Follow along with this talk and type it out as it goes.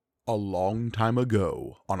A long time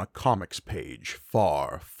ago, on a comics page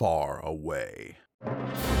far, far away.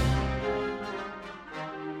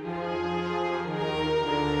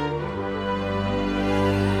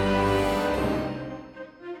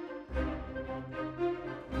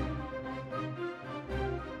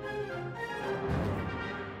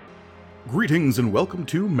 Greetings and welcome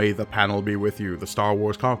to May the Panel Be With You, the Star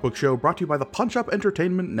Wars comic book show brought to you by the Punch Up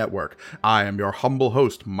Entertainment Network. I am your humble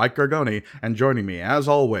host, Mike Gargoni, and joining me, as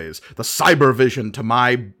always, the CYBERVISION to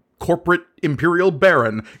my corporate imperial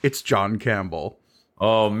baron, it's John Campbell.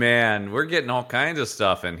 Oh man, we're getting all kinds of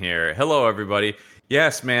stuff in here. Hello everybody.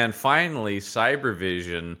 Yes man, finally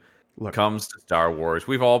CYBERVISION comes to Star Wars.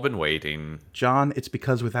 We've all been waiting. John, it's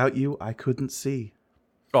because without you, I couldn't see.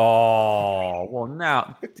 Oh, well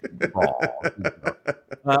now.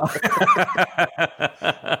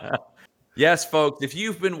 Yes, folks, if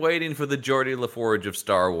you've been waiting for the Geordi LaForge of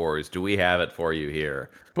Star Wars, do we have it for you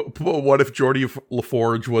here? But what if Geordi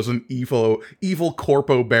LaForge was an evil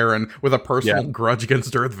corpo baron with a personal grudge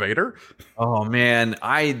against Darth Vader? Oh man,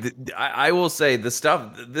 I will say this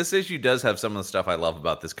issue does have some of the stuff I love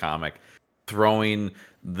about this comic. Throwing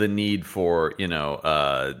the need for,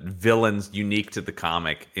 villains unique to the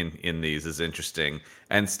comic in these is interesting.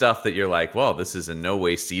 And stuff that you're like, well, this is in no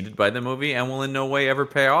way seeded by the movie and will in no way ever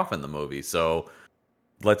pay off in the movie. So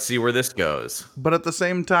let's see where this goes. But at the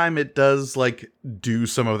same time, it does, do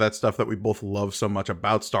some of that stuff that we both love so much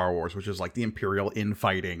about Star Wars, which is, the Imperial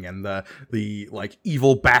infighting and the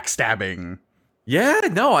evil backstabbing. Yeah,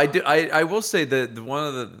 no, I do. I will say that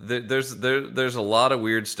one of there's a lot of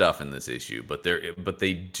weird stuff in this issue, but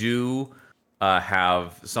they do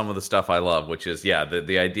have some of the stuff I love, which is the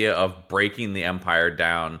idea of breaking the Empire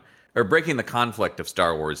down, or breaking the conflict of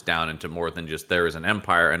Star Wars down into more than just there is an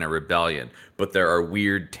Empire and a rebellion, but there are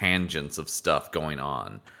weird tangents of stuff going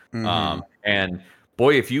on. Mm-hmm. And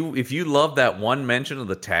boy, if you love that one mention of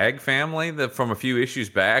the Tagge family from a few issues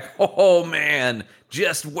back, oh man,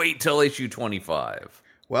 just wait till issue 25.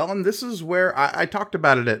 Well, and this is where I talked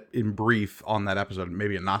about it in brief on that episode,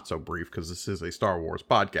 maybe not so brief because this is a Star Wars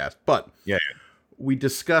podcast, but we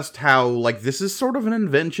discussed how this is sort of an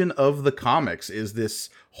invention of the comics, is this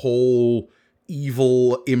whole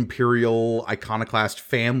evil imperial iconoclast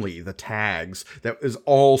family, the Tagges, that is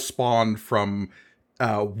all spawned from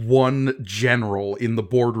one general in the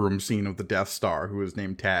boardroom scene of the Death Star, who is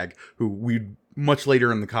named Tagge, who we much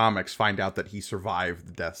later in the comics find out that he survived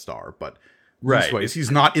the Death Star, but anyways, he's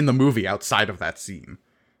not in the movie outside of that scene.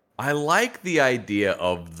 I like the idea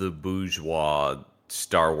of the bourgeois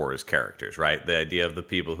Star Wars characters, right? The idea of the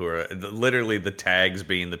people who are literally the Tagges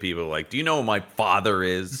being the people like, do you know who my father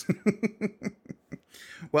is?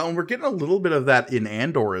 Well, and we're getting a little bit of that in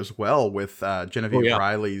Andor as well, with Genevieve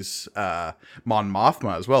Riley's Mon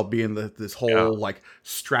Mothma as well, being this whole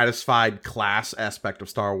stratified class aspect of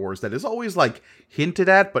Star Wars that is always hinted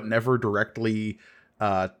at, but never directly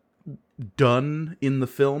done in the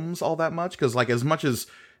films all that much. Because as much as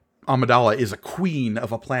Amidala is a queen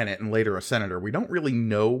of a planet and later a senator, we don't really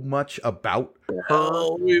know much about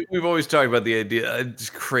her. We've always talked about the idea. It's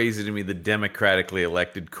crazy to me, the democratically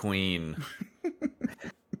elected queen.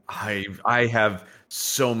 I have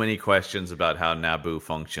so many questions about how Naboo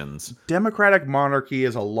functions. Democratic monarchy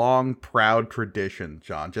is a long, proud tradition,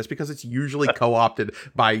 John. Just because it's usually co-opted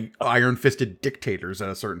by iron-fisted dictators at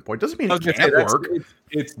a certain point doesn't mean it can't work.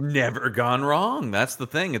 It's never gone wrong. That's the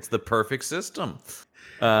thing. It's the perfect system.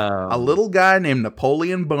 A little guy named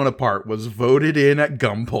Napoleon Bonaparte was voted in at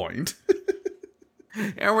gunpoint.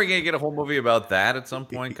 Are we going to get a whole movie about that at some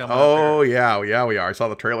point coming up? Oh, yeah, we are. I saw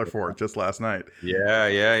the trailer for it just last night.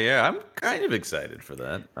 Yeah. I'm kind of excited for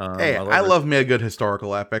that. Hey, I love me a good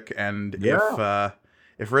historical epic, and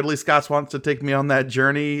if Ridley Scott wants to take me on that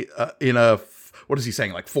journey in a, what is he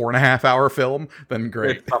saying, 4.5 hour film, then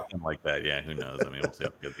great. It's something like that, yeah, who knows? I mean, we'll see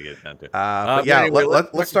how good they get down to. But anyway,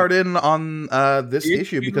 let's start in on this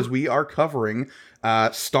issue, because we are covering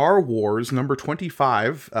Star Wars number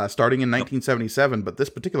 25, starting in 1977, but this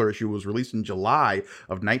particular issue was released in July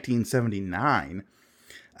of 1979.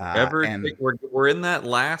 We're in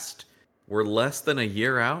that we're less than a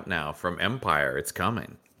year out now from Empire. It's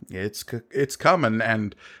coming. It's coming,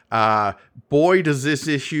 and boy, does this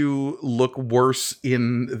issue look worse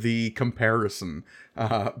in the comparison.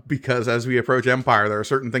 Because as we approach Empire, there are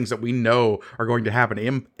certain things that we know are going to happen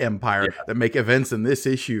in Empire that make events in this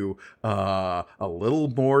issue a little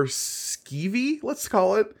more skeevy, let's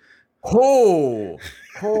call it. Oh!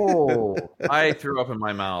 I threw up in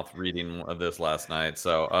my mouth reading this last night.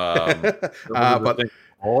 So,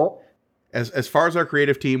 As far as our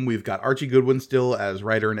creative team, we've got Archie Goodwin still as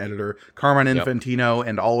writer and editor, Carmine Infantino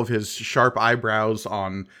and all of his sharp eyebrows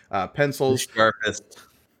on pencils. The sharpest.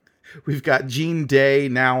 We've got Gene Day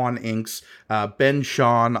now on inks, Ben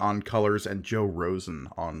Shawn on colors, and Joe Rosen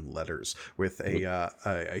on letters, with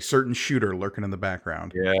a certain shooter lurking in the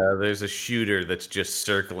background. Yeah, there's a shooter that's just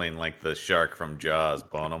circling like the shark from Jaws,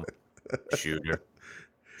 Bonham. Shooter.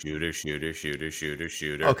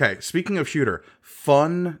 Shooter. Okay, speaking of shooter,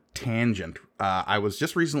 fun tangent. I was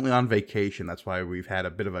just recently on vacation. That's why we've had a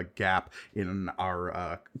bit of a gap in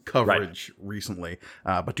our coverage recently.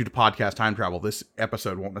 But due to podcast time travel, this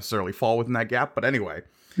episode won't necessarily fall within that gap. But anyway,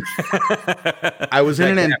 I was in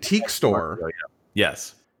an antique store.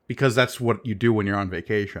 Yes. Because that's what you do when you're on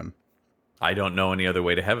vacation. I don't know any other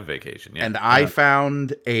way to have a vacation. Yeah. And I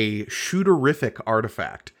found a shooterific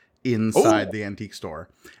artifact inside the antique store.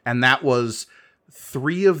 And that was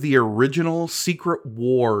 3 of the original Secret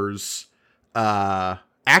Wars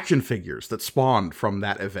action figures that spawned from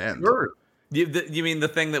that event. Sure. You mean the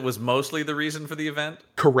thing that was mostly the reason for the event?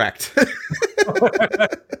 Correct.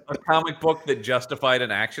 A comic book that justified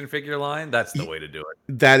an action figure line? That's the way to do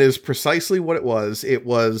it. That is precisely what it was. It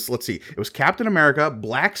was, let's see, it was Captain America,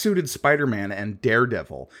 black-suited Spider-Man, and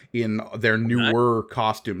Daredevil in their newer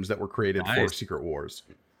costumes that were created for Secret Wars.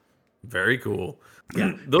 Very cool.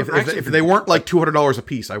 Yeah. If they weren't like $200 a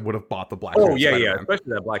piece, I would have bought the black suit Spider-Man. Yeah,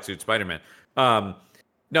 especially that black suit Spider-Man.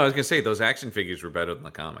 No, I was gonna say those action figures were better than the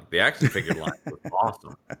comic. The action figure line was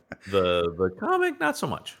awesome. The comic, not so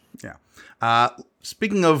much. Yeah.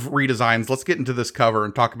 Speaking of redesigns, let's get into this cover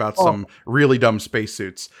and talk about some really dumb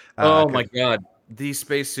spacesuits. Oh my god, these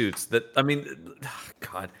spacesuits!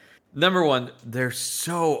 God. Number one, they're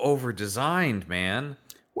so over designed, man.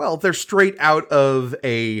 Well, they're straight out of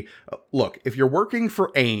a look. If you're working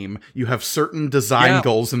for AIM, you have certain design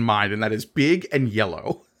goals in mind, and that is big and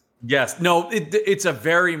yellow. Yes. No, it's a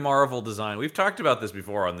very Marvel design. We've talked about this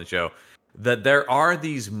before on the show, that there are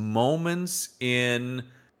these moments in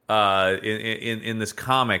this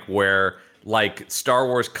comic where like Star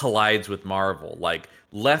Wars collides with Marvel. Like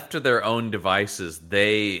left to their own devices,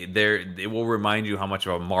 they will remind you how much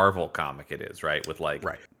of a Marvel comic it is, right? With like,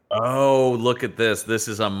 oh, look at this. This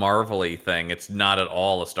is a Marvel-y thing. It's not at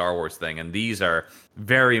all a Star Wars thing. And these are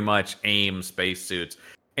very much AIM spacesuits.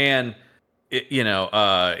 And not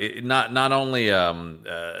only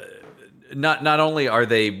are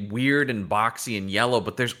they weird and boxy and yellow,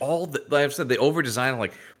 but there's all like I've said, they over design.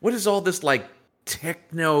 Like, what is all this like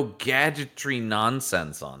techno gadgetry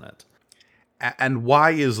nonsense on it? And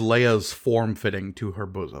why is Leia's form fitting to her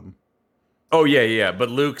bosom? Oh yeah.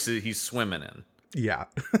 But Luke's he's swimming in. Yeah.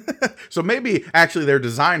 So maybe actually they're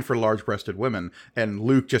designed for large-breasted women, and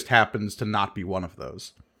Luke just happens to not be one of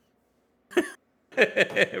those.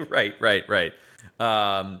 Right.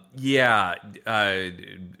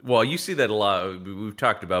 Well, you see that a lot. We've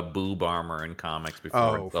talked about boob armor in comics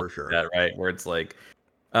before. Oh, for sure. That right, where it's like,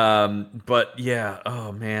 but yeah.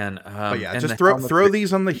 Oh man. But yeah, just throw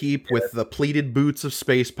these on the heap with the pleated boots of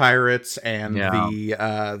space pirates and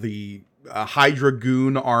the Hydra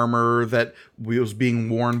goon armor that was being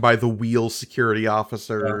worn by the Wheel security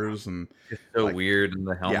officers, and it's so weird. And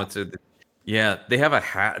the helmets are. They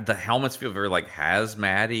have the helmets feel very like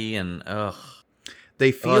hazmat-y and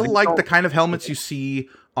They feel like the kind of helmets you see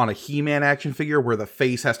on a He-Man action figure where the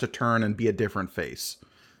face has to turn and be a different face.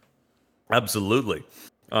 Absolutely.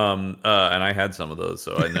 And I had some of those,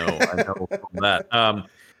 so I know from that.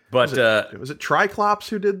 But was it Triclops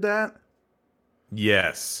who did that?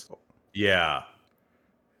 Yes. Yeah.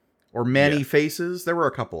 Or Many Faces? There were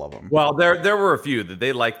a couple of them. Well, there were a few that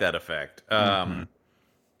they liked that effect.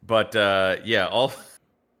 But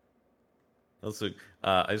also,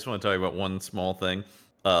 I just want to talk about one small thing.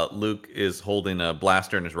 Luke is holding a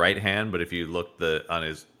blaster in his right hand, but if you look on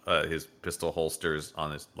his pistol holsters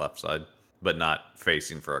on his left side, but not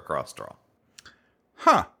facing for a cross draw.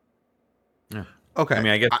 Huh. Yeah. Okay. I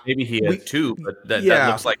mean, I guess maybe he has two, but that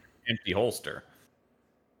looks like an empty holster.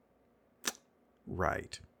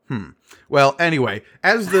 Right. Well, anyway,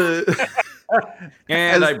 as the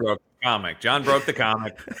I broke the comic. John broke the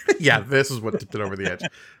comic. Yeah, this is what tipped it over the edge.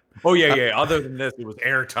 Oh yeah. Other than this, it was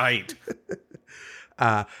airtight.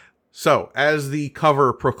 So, as the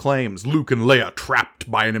cover proclaims, Luke and Leia trapped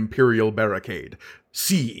by an Imperial barricade.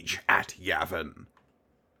 Siege at Yavin.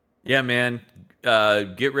 Yeah, man.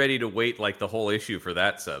 Get ready to wait like the whole issue for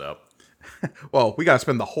that setup. Well, we got to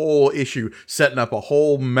spend the whole issue setting up a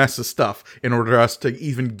whole mess of stuff in order for us to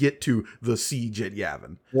even get to the siege at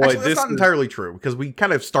Yavin. Boy, actually, that's not entirely true, because we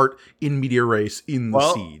kind of start in media res in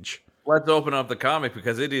the siege. Let's open up the comic,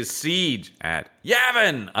 because it is siege at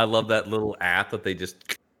Yavin. I love that little at that they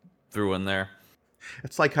just threw in there.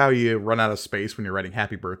 It's like how you run out of space when you're writing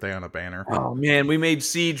 "Happy Birthday" on a banner. Oh man, we made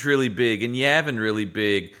Siege really big and Yavin really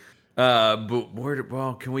big.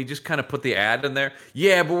 But can we just kind of put the ad in there?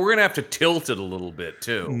 Yeah, but we're gonna have to tilt it a little bit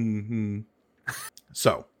too. Mm-hmm.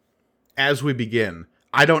 So, as we begin,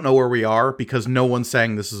 I don't know where we are because no one's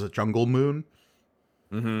saying this is a jungle moon.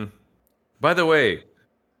 Mm-hmm. By the way,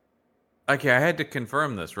 okay, I had to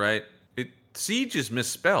confirm this, right? Siege is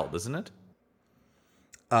misspelled, isn't it?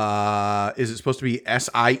 Is it supposed to be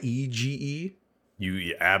Siege?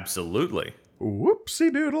 You absolutely.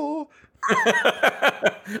 Whoopsie doodle.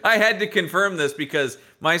 I had to confirm this because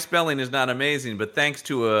my spelling is not amazing, but thanks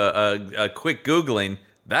to a quick Googling,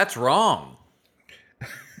 that's wrong.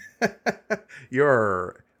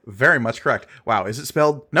 You're very much correct. Wow, is it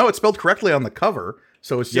spelled? No, it's spelled correctly on the cover.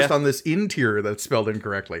 So it's just on this interior that's spelled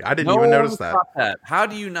incorrectly. I didn't even notice that. How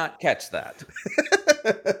do you not catch that?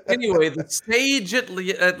 Anyway, the sage at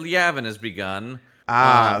Yavin has begun.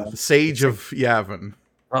 The Sage of Yavin.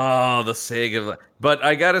 Oh, the sage of... But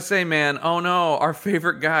I gotta say, man, oh no, our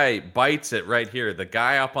favorite guy bites it right here. The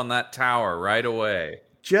guy up on that tower right away.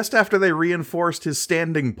 Just after they reinforced his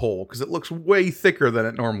standing pole, because it looks way thicker than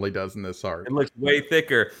it normally does in this art. It looks way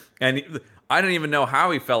thicker. And I don't even know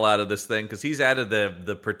how he fell out of this thing, because he's added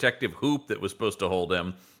the protective hoop that was supposed to hold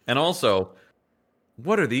him. And also,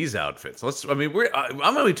 what are these outfits? I'm going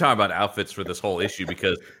to be talking about outfits for this whole issue,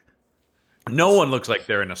 because no one looks like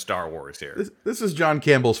they're in a Star Wars here. This is John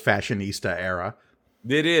Campbell's fashionista era.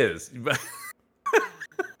 It is.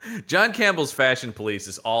 John Campbell's fashion police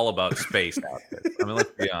is all about space outfits. I mean, let's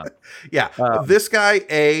be honest. Yeah, this guy,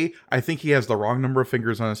 A, I think he has the wrong number of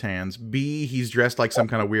fingers on his hands. B, he's dressed like some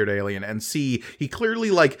kind of weird alien. And C, he clearly,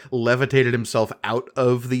 levitated himself out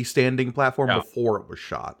of the standing platform before it was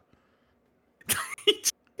shot.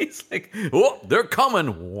 He's like, oh, they're coming.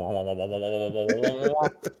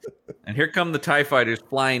 And here come the TIE fighters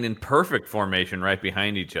flying in perfect formation right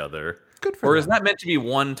behind each other. Good for Or them. is that meant to be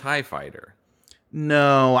one TIE fighter?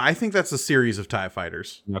 No, I think that's a series of TIE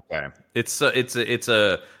fighters. Okay, it's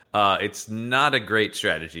not a great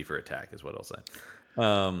strategy for attack, is what I'll say.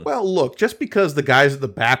 Well, look, just because the guys at the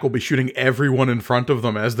back will be shooting everyone in front of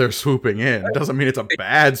them as they're swooping in doesn't mean it's a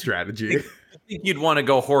bad strategy. I think you'd want to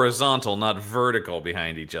go horizontal, not vertical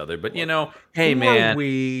behind each other. But hey, Who man, are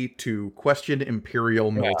we to question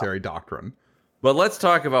Imperial military doctrine? But let's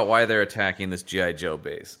talk about why they're attacking this G.I. Joe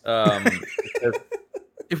base.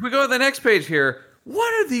 If we go to the next page here,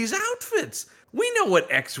 what are these outfits? We know what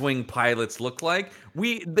X-Wing pilots look like.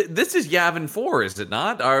 This is Yavin 4, is it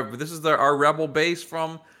not? This is our rebel base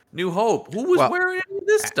from New Hope. Who was wearing any of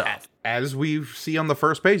this stuff? As we see on the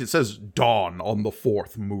first page, it says, "Dawn on the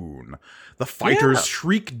fourth moon. The fighters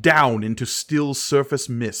shriek down into still surface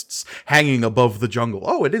mists hanging above the jungle."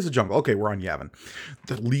 Oh, it is a jungle. Okay, we're on Yavin.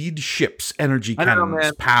 The lead ship's energy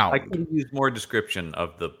cannons pound. I could use more description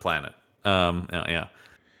of the planet. Yeah.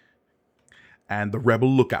 And the rebel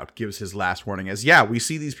lookout gives his last warning as, we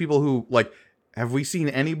see these people who, have we seen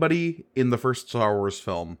anybody in the first Star Wars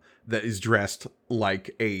film that is dressed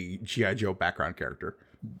like a G.I. Joe background character?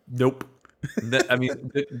 Nope.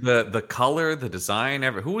 The color, the design,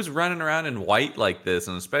 who was running around in white like this,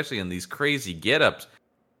 and especially in these crazy get-ups?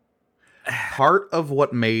 Part of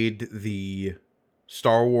what made the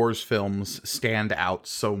Star Wars films stand out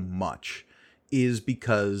so much is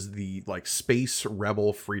because the space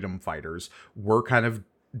rebel freedom fighters were kind of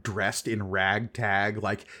dressed in ragtag,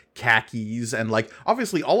 khakis, and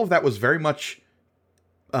obviously all of that was very much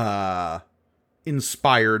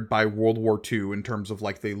inspired by World War II in terms of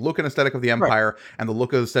the look and aesthetic of the Empire, and the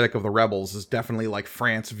look and aesthetic of the rebels is definitely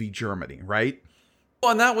France v Germany, right?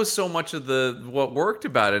 Well, and that was so much of what worked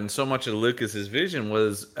about it, and so much of Lucas's vision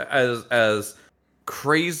was as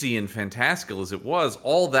crazy and fantastical as it was,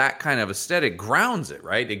 all that kind of aesthetic grounds it,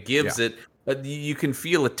 right? It gives it, you can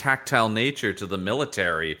feel a tactile nature to the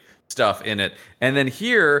military stuff in it. And then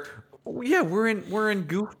here, we're in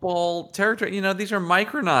goofball territory. These are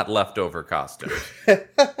Micronaut leftover costumes.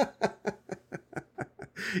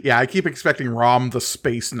 Yeah, I keep expecting Rom the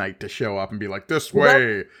Space Knight to show up and be like, "This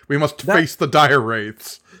way, we must face the dire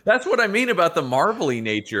wraiths." That's what I mean about the Marvel-y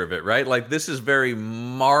nature of it, right? This is very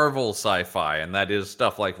Marvel sci-fi, and that is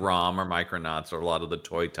stuff like Rom or Micronauts or a lot of the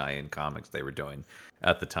toy tie-in comics they were doing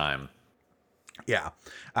at the time. Yeah.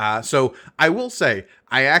 So I will say,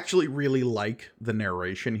 I actually really like the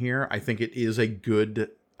narration here. I think it is a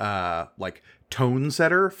good, tone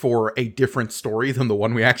setter for a different story than the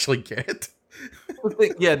one we actually get.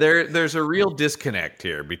 Yeah, there's a real disconnect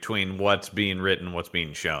here between what's being written and what's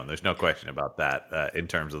being shown. There's no question about that in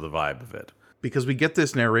terms of the vibe of it. Because we get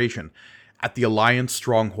this narration. At the Alliance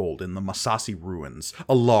stronghold in the Masasi ruins,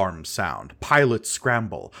 alarms sound, pilots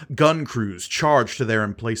scramble, gun crews charge to their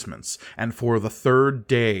emplacements, and for the third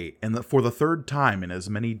time in as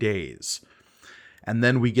many days. And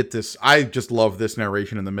then we get this, I just love this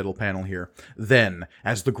narration in the middle panel here. Then,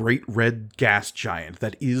 as the great red gas giant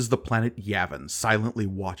that is the planet Yavin silently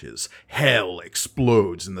watches, hell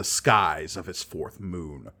explodes in the skies of its fourth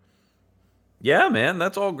moon. Yeah, man,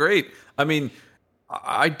 that's all great. I mean,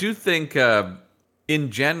 I do think,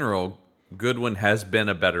 in general, Goodwin has been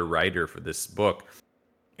a better writer for this book.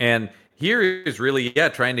 And here is really,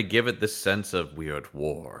 trying to give it this sense of we are at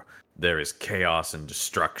war. There is chaos and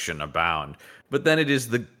destruction abound. But then it is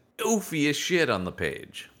the goofiest shit on the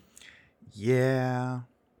page. Yeah.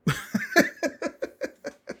 I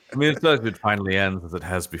mean, it finally ends as it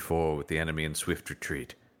has before, with the enemy in swift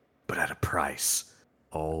retreat. But at a price.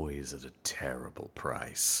 Always at a terrible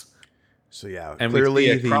price. So yeah, and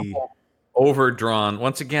clearly the overdrawn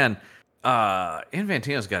once again.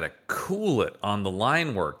 Infantino's got to cool it on the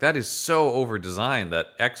line work. That is so over designed. That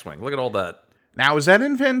X-wing. Look at all that. Now, is that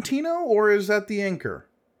Infantino or is that the inker?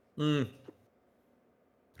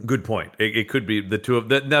 Good point. It could be the two of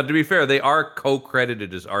them. Now, to be fair, they are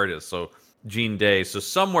co-credited as artists. So Gene Day. So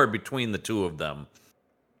somewhere between the two of them,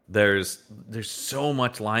 there's so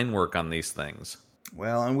much line work on these things.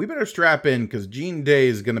 Well, and we better strap in because Gene Day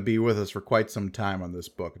is going to be with us for quite some time on this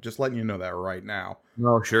book. Just letting you know that right now.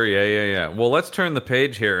 Oh, sure. Yeah. Well, let's turn the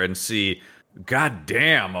page here and see. God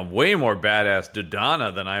damn, a way more badass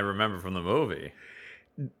Dodonna than I remember from the movie.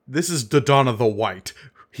 This is Dodonna the White.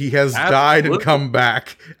 He has died and come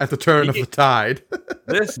back at the turn of the tide.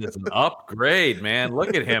 This is an upgrade, man.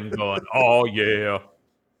 Look at him going, oh, yeah.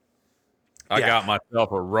 I got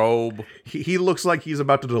myself a robe. He looks like he's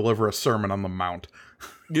about to deliver a sermon on the Mount.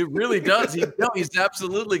 It really does. He's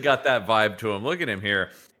absolutely got that vibe to him. Look at him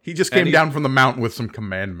here. He just came down from the mountain with some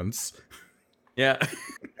commandments. Yeah.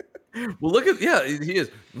 Well, look at, he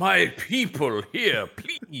is. My people here,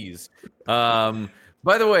 please.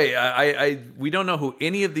 By the way, we don't know who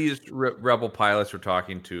any of these rebel pilots we're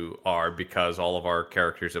talking to are because all of our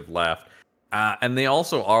characters have left. And they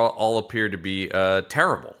also all appear to be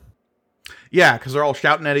terrible. Yeah, because they're all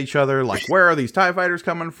shouting at each other, like, where are these TIE fighters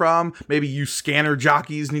coming from? Maybe you scanner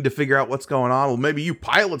jockeys need to figure out what's going on. Well, maybe you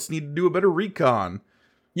pilots need to do a better recon.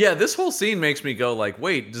 Yeah, this whole scene makes me go, like,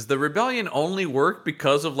 wait, does the rebellion only work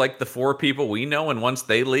because of, like, the 4 people we know, and once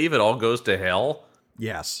they leave, it all goes to hell?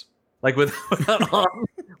 Yes. Like, without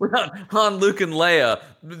Han, Luke, and Leia,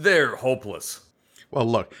 they're hopeless. Well,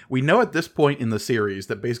 look, we know at this point in the series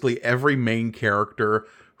that basically every main character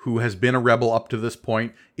who has been a rebel up to this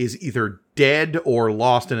point is either dead or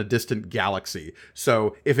lost in a distant galaxy.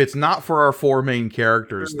 So if it's not for our 4 main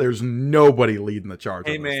characters, there's nobody leading the charge.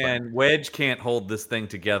 Hey, man, Wedge can't hold this thing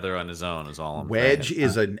together on his own, is all I'm saying. Wedge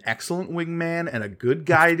is an excellent wingman and a good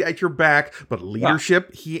guy at your back, but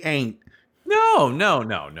leadership, he ain't.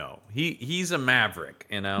 No. He's a maverick,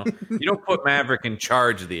 you know? You don't put Maverick in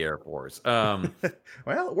charge of the Air Force. Well,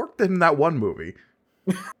 it worked in that one movie.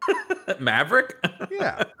 Maverick?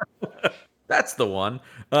 Yeah. That's the one.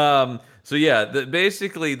 So yeah,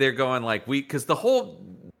 basically they're going like because the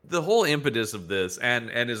whole impetus of this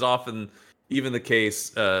and is often even the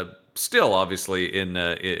case still obviously in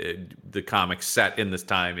the comics set in this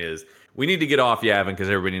time is we need to get off Yavin because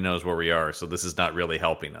everybody knows where we are, so this is not really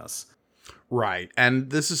helping us. Right, and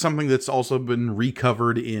this is something that's also been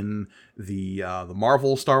recovered in the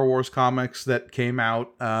Marvel Star Wars comics that came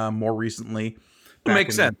out more recently. It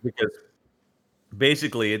makes sense because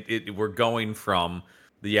basically we're going from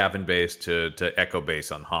the Yavin base to Echo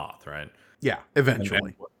base on Hoth, right? Yeah,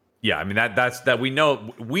 eventually. Yeah, I mean that's we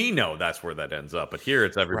know that's where that ends up, but here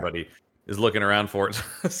it's everybody is looking around for it.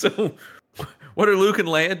 So what are Luke and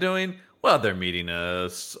Leia doing? Well, they're meeting a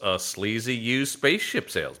sleazy used spaceship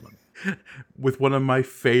salesman. With one of my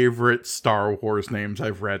favorite Star Wars names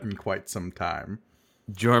I've read in quite some time.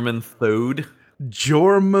 Jorman Thode.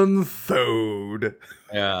 Jorman Thode.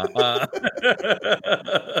 Yeah.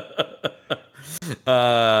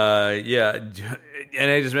 Yeah.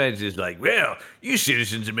 And I just imagine it's like, well, you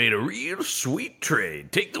citizens have made a real sweet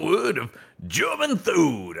trade. Take the word of Jorman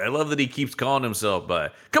Thode. I love that he keeps calling himself by.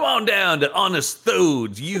 Come on down to Honest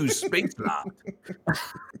Thode's used space lot.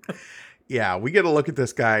 Yeah, we get a look at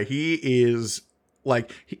this guy. He is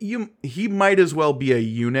like he might as well be a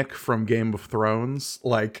eunuch from Game of Thrones.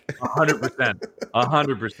 Like 100%.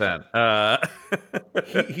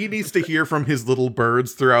 100%. He needs to hear from his little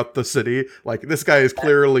birds throughout the city. Like this guy is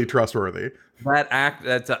clearly trustworthy.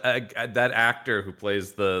 That actor who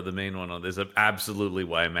plays the main one on this is absolutely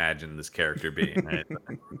what I imagine this character being. Right?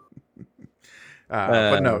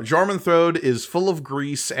 But no, Jormungand Throde is full of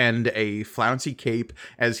grease and a flouncy cape,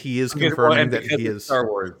 as he is confirming that he is Star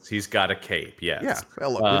Wars. He's got a cape. Yes. Yeah.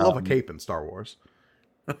 Well, look, we love a cape in Star Wars.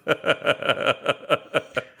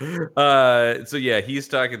 So yeah, he's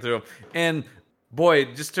talking through him, and boy,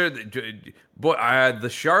 the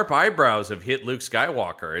sharp eyebrows have hit Luke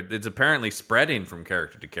Skywalker. It's apparently spreading from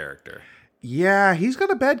character to character. Yeah, he's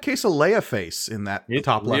got a bad case of Leia face in that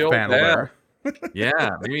top left panel there.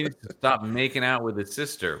 Yeah, maybe he needs to stop making out with his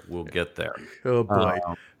sister. We'll get there. Oh boy.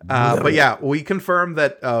 But yeah, we confirmed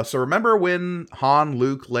that. So remember when Han,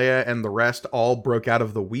 Luke, Leia, and the rest all broke out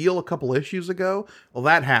of the wheel a couple issues ago? Well,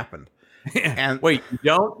 that happened. And wait, you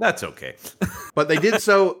don't? That's okay. But they did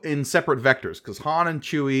so in separate vectors, because Han and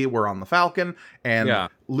Chewie were on the Falcon, and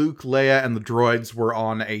Luke, Leia, and the droids were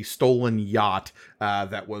on a stolen yacht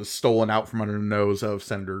that was stolen out from under the nose of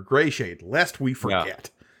Senator Greyshade, lest we forget. Yeah.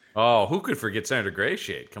 Oh, who could forget Senator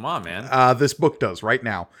Greyshade? Come on, man. This book does right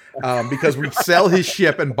now, because we sell his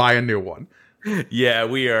ship and buy a new one. Yeah,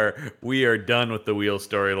 we are done with the wheel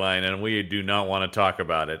storyline, and we do not want to talk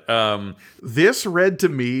about it. This read to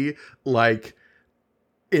me like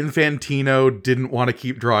Infantino didn't want to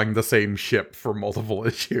keep drawing the same ship for multiple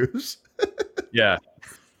issues. Yeah.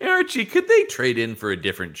 Archie, could they trade in for a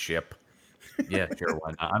different ship? Yeah, sure,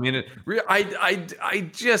 why not? I mean,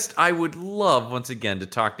 I would love, once again, to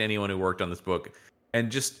talk to anyone who worked on this book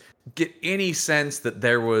and just get any sense that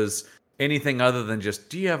there was anything other than just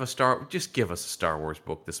give us a Star Wars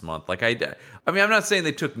book this month. Like I mean, I'm not saying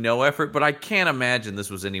they took no effort, but I can't imagine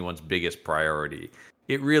this was anyone's biggest priority.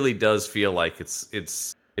 It really does feel like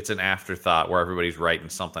it's an afterthought where everybody's writing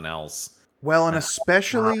something else. Well, and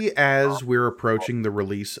especially as we're approaching the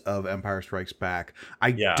release of Empire Strikes Back,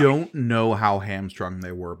 I don't know how hamstrung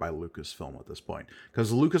they were by Lucasfilm at this point,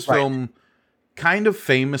 because Lucasfilm kind of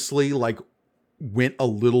famously went a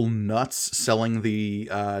little nuts selling the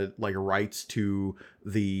rights to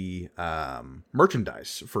the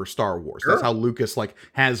merchandise for Star Wars. Sure. That's how Lucas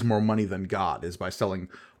has more money than God, is by selling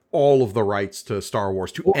all of the rights to Star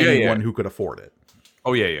Wars to anyone who could afford it.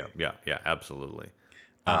 Oh yeah, absolutely.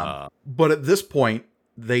 But at this point,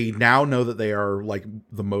 they now know that they are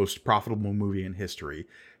the most profitable movie in history.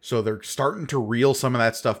 So they're starting to reel some of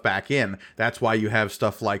that stuff back in. That's why you have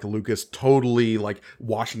stuff like Lucas totally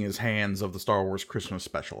washing his hands of the Star Wars Christmas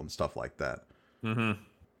special and stuff like that. Mm-hmm.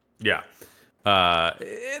 Yeah.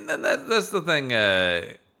 And then that's the thing.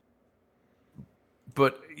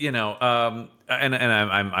 But and I'm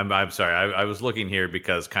sorry. I was looking here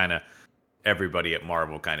because kind of everybody at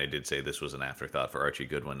Marvel kind of did say this was an afterthought for Archie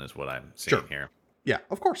Goodwin, is what I'm seeing here. Yeah,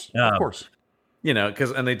 of course. Of course.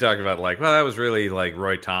 And they talk about well, that was really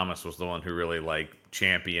Roy Thomas was the one who really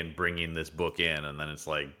championed bringing this book in. And then it's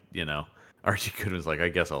Archie Goodwin's I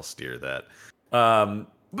guess I'll steer that. But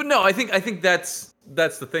no, I think that's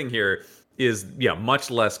the thing here is, much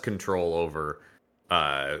less control over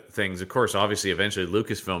things. Of course, obviously, eventually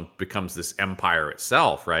Lucasfilm becomes this empire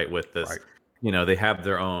itself, right? With this, they have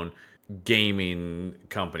their own gaming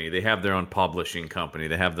company, they have their own publishing company,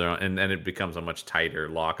 they have their own, and it becomes a much tighter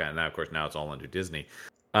lock on. Now, of course, now it's all under Disney.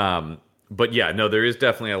 But yeah, no, there is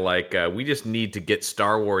definitely we just need to get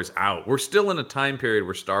Star Wars out. We're still in a time period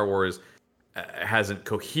where Star Wars hasn't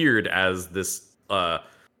cohered as this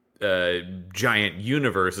giant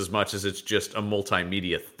universe as much as it's just a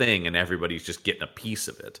multimedia thing, and everybody's just getting a piece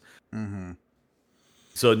of it. Mm-hmm.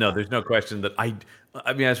 So no, there's no question that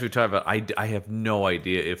I mean, as we talked about, I have no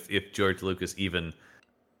idea if George Lucas even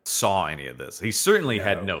saw any of this. He certainly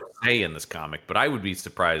had no say in this comic, but I would be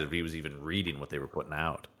surprised if he was even reading what they were putting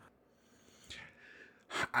out.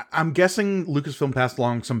 I'm guessing Lucasfilm passed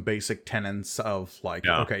along some basic tenets of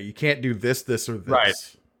okay, you can't do this, or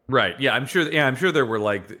this. Right. Yeah, I'm sure. Yeah, I'm sure there were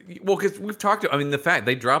because we've talked. I mean, the fact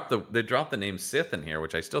they dropped the name Sith in here,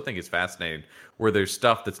 which I still think is fascinating. Where there's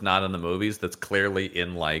stuff that's not in the movies that's clearly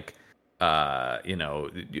in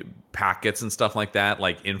packets and stuff like that,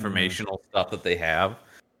 informational stuff that they have.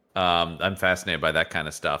 I'm fascinated by that kind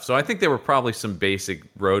of stuff. So I think there were probably some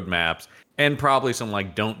basic roadmaps and probably some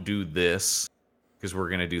don't do this because we're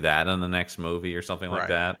going to do that in the next movie or something like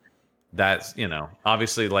that. That's,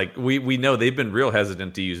 obviously we know they've been real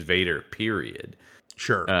hesitant to use Vader, period.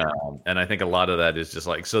 Sure. And I think a lot of that is just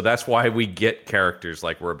so that's why we get characters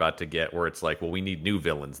like we're about to get where it's well, we need new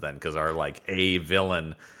villains then because our a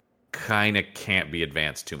villain kind of can't be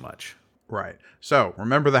advanced too much. Right. So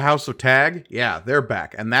remember the House of Tagge? Yeah, they're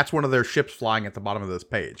back. And that's one of their ships flying at the bottom of this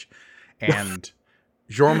page. And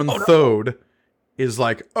Jormungand Throde is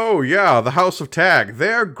like, oh yeah, the House of Tagge,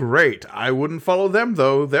 they're great. I wouldn't follow them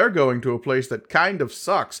though. They're going to a place that kind of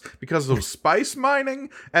sucks because of spice mining.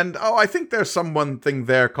 And oh, I think there's one thing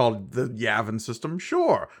there called the Yavin system.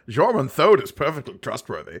 Sure, Jormund Thode is perfectly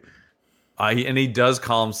trustworthy. And he does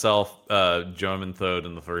call himself Jormund Thode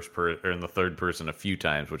in the third person a few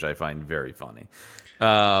times, which I find very funny.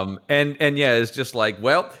 And yeah, it's just like,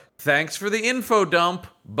 well, thanks for the info dump.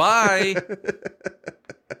 Bye.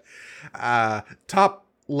 Top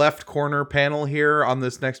left corner panel here on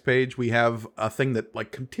this next page, we have a thing that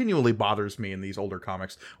like continually bothers me in these older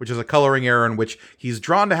comics, which is a coloring error in which he's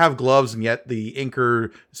drawn to have gloves and yet the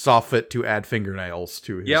inker saw fit to add fingernails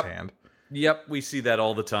to his hand. Yep, we see that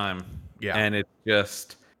all the time. Yeah. And it's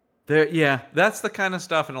just there. Yeah, that's the kind of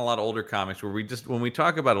stuff in a lot of older comics where when we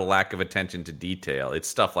talk about a lack of attention to detail, it's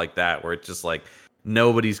stuff like that where it's just like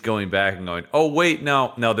nobody's going back and going, oh, wait,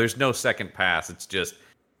 no, there's no second pass. It's just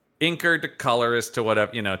inker to colorist to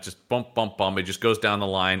whatever, just bump. It just goes down the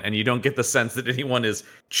line, and you don't get the sense that anyone is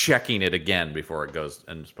checking it again before it goes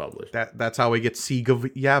and is published. That's how we get Sieg of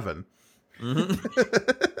Yavin. Mm-hmm.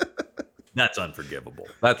 That's unforgivable.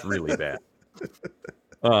 That's really bad.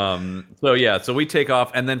 So we take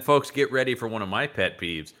off, and then folks, get ready for one of my pet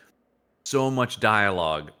peeves. So much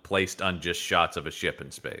dialogue placed on just shots of a ship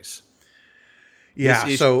in space. Yeah,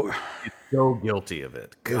 so it's so guilty of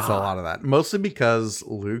it. There's a lot of that. Mostly because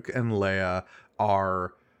Luke and Leia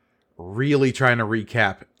are really trying to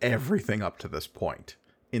recap everything up to this point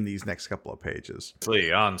in these next couple of pages.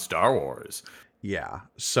 On Star Wars. Yeah,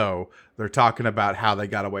 so they're talking about how they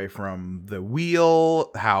got away from the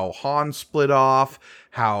wheel, how Han split off,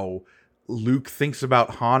 how Luke thinks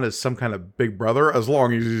about Han as some kind of big brother as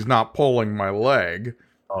long as he's not pulling my leg.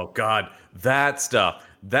 Oh, God, that stuff.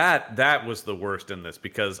 That was the worst in this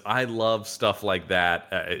because I love stuff like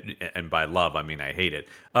that. And by love, I mean I hate it.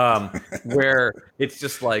 Where it's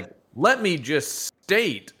just like, let me just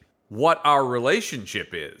state what our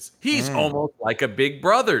relationship is. He's almost like a big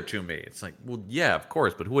brother to me. It's like, well, yeah, of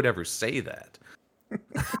course, but who would ever say that?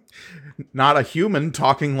 Not a human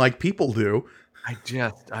talking like people do.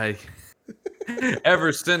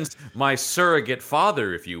 Ever since my surrogate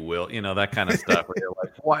father, if you will, that kind of stuff. Where you're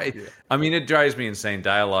like, why? Yeah. I mean, it drives me insane.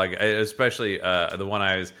 Dialogue, especially the one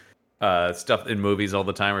I was stuff in movies all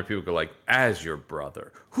the time where people go like, as your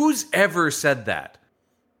brother. Who's ever said that?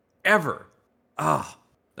 Ever?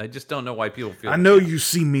 I just don't know why people feel. I know you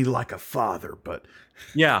see me like a father, but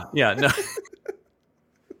yeah, no.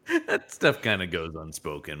 That stuff kind of goes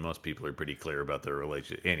unspoken. Most people are pretty clear about their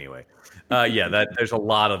relationship. Anyway, there's a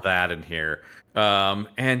lot of that in here,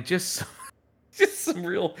 and just some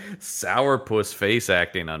real sourpuss face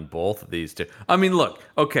acting on both of these two. I mean, look,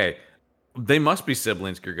 okay, they must be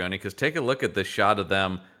siblings, Gorgoni, because take a look at this shot of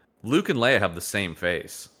them. Luke and Leia have the same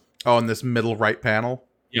face. Oh, in this middle right panel?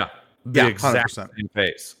 Yeah. The exact 100%. Same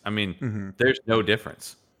face. I mean, there's no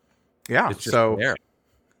difference. Yeah, it's just there.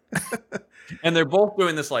 And they're both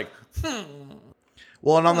doing this like,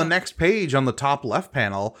 Well, and on the next page, on the top left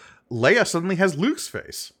panel, Leia suddenly has Luke's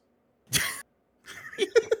face.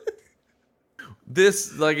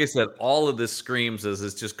 This, like I said, all of this screams as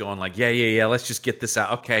it's just going like, yeah, let's just get this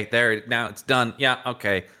out. Okay, there, now it's done. Yeah,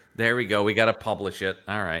 okay, there we go. We got to publish it.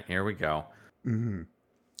 All right, here we go. Mm-hmm.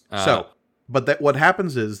 But what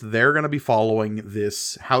happens is they're going to be following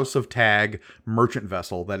this House of Tagge merchant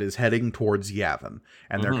vessel that is heading towards Yavin.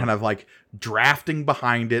 And they're kind of like drafting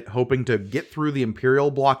behind it, hoping to get through the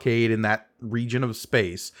Imperial blockade in that region of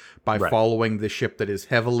space by following the ship that is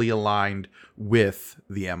heavily aligned with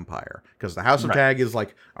the Empire. Because the House of Tagge is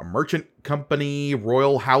like a merchant company,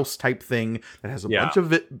 royal house type thing that has a bunch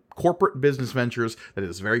of corporate business ventures that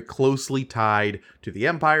is very closely tied to the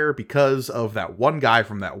Empire because of that one guy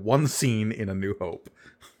from that one scene in A New Hope.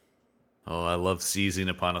 Oh, I love seizing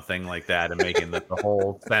upon a thing like that and making the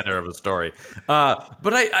whole center of a story. But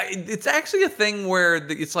it's actually a thing where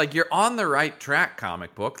it's like you're on the right track,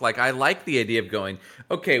 comic book. Like, I like the idea of going,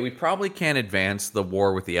 okay, we probably can't advance the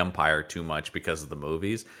war with the Empire too much because of the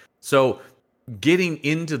movies. So getting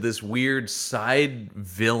into this weird side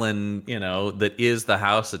villain, that is the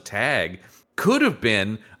House of Tagge could have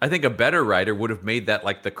been, I think a better writer would have made that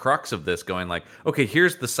like the crux of this, going like, okay,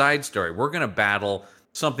 here's the side story. We're going to battle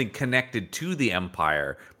something connected to the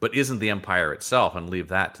Empire, but isn't the Empire itself, and leave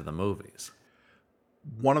that to the movies.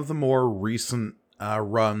 One of the more recent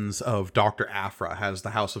runs of Dr. Aphra has the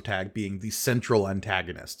House of Tagge being the central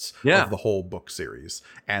antagonists of the whole book series.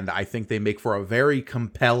 And I think they make for a very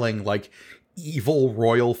compelling, like, evil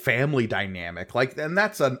royal family dynamic. Like, and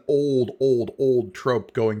that's an old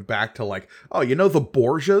trope going back to like, oh, the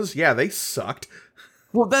Borgias? Yeah, they sucked.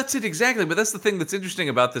 Well, that's it exactly. But that's the thing that's interesting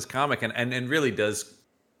about this comic, and really does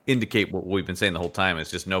indicate what we've been saying the whole time.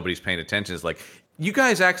 It's just nobody's paying attention. It's like, you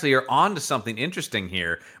guys actually are on to something interesting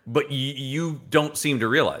here, but you don't seem to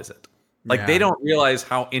realize it. Like, they don't realize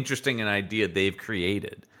how interesting an idea they've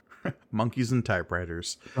created. Monkeys and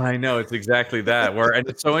typewriters. I know, it's exactly that. And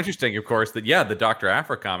it's so interesting, of course, that the Dr.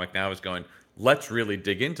 Aphra comic now is going, let's really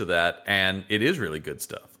dig into that, and it is really good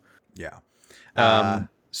stuff. Yeah.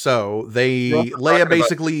 So Leia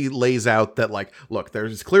basically lays out that, like, look,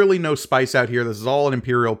 there's clearly no spice out here. This is all an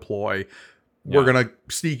Imperial ploy. We're going to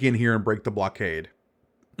sneak in here and break the blockade.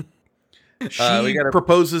 She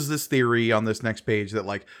proposes this theory on this next page that,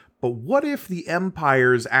 like, but what if the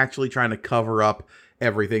Empire's actually trying to cover up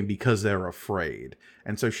everything because they're afraid?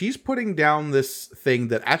 And so she's putting down this thing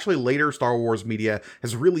that actually later Star Wars media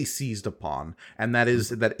has really seized upon, and that is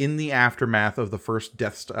that in the aftermath of the first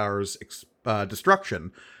Death Star's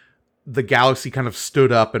destruction, the galaxy kind of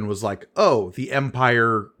stood up and was like, oh, the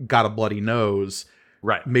Empire got a bloody nose.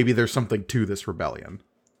 Right. Maybe there's something to this rebellion.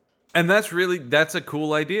 And that's a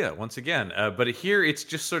cool idea, once again. But here, it's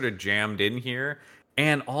just sort of jammed in here.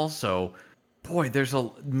 And also, boy, there's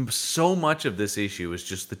so much of this issue is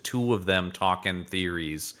just the two of them talking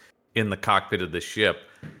theories in the cockpit of the ship.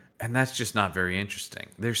 And that's just not very interesting.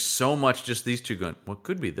 There's so much just these two going, well,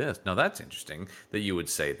 could be this. No, that's interesting that you would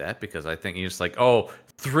say that, because I think you're just like, oh,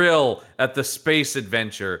 thrill at the space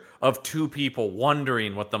adventure of two people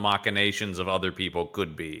wondering what the machinations of other people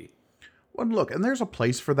could be. Well, look, and there's a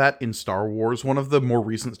place for that in Star Wars. One of the more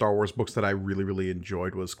recent Star Wars books that I really, really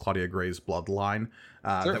enjoyed was Claudia Gray's Bloodline.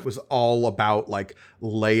 Sure. That was all about, like,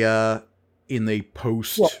 Leia in the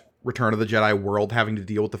post-Return of the Jedi world having to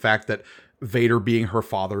deal with the fact that Vader being her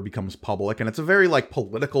father becomes public. And it's a very, like,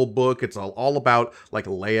 political book. It's all about, like,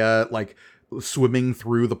 Leia, like, swimming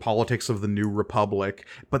through the politics of the New Republic.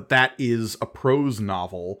 But that is a prose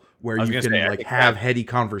novel where you can have heady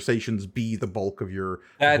conversations be the bulk of your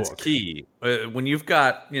That's book. Key. When you've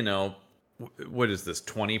got, what is this,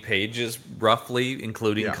 20 pages roughly,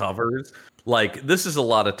 including covers? Like, this is a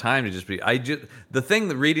lot of time to just be... the thing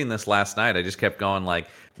that reading this last night, I just kept going like,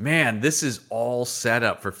 man, this is all set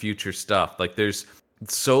up for future stuff. Like, there's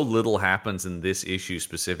so little happens in this issue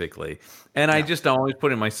specifically. And I just always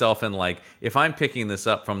putting myself in, like, if I'm picking this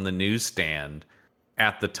up from the newsstand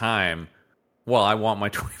at the time, well, I want my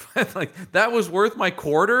 25. Like, that was worth my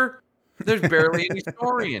quarter? There's barely any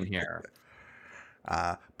story in here.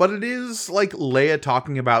 But it is, like, Leia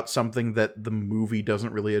talking about something that the movie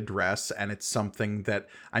doesn't really address, and it's something that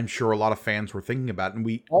I'm sure a lot of fans were thinking about, and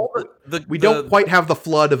we don't quite have the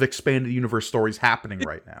flood of expanded universe stories happening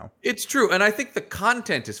right now. It's true, and I think the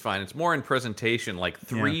content is fine. It's more in presentation, like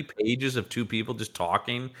 3 pages of two people just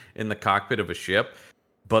talking in the cockpit of a ship.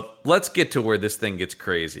 But let's get to where this thing gets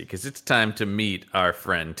crazy, because it's time to meet our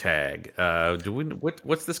friend Tagge.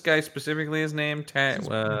 What's this guy specifically? His name?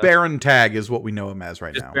 Baron Tagge is what we know him as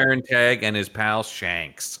right now. Baron Tagge and his pal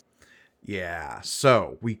Shanks. Yeah.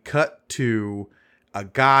 So we cut to a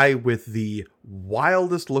guy with the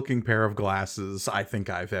wildest looking pair of glasses I think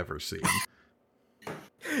I've ever seen.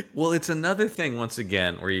 Well, it's another thing once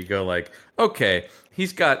again where you go like, okay,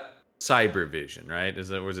 he's got CYBERVISION, right?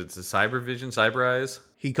 Was it the CYBERVISION, Cyber Eyes?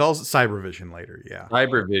 He calls it CYBERVISION later, yeah.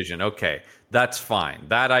 CYBERVISION, okay. That's fine.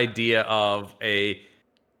 That idea of a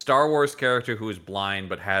Star Wars character who is blind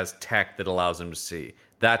but has tech that allows him to see.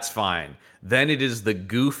 That's fine. Then it is the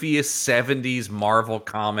goofiest 70s Marvel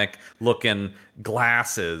comic looking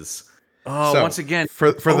glasses. Oh, so, once again.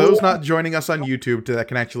 For those not joining us on YouTube that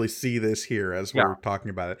can actually see this here as we're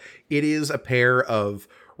talking about it, it is a pair of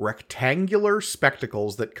rectangular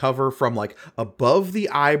spectacles that cover from, like, above the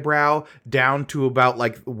eyebrow down to about,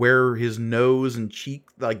 like, where his nose and cheek,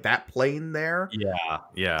 like, that plane there.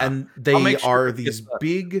 Yeah. And they are these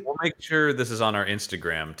big... We'll make sure this is on our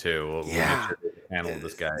Instagram, too. We'll make sure to handle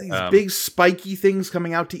this guy. These big spiky things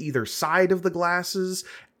coming out to either side of the glasses.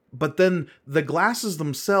 But then the glasses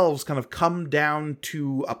themselves kind of come down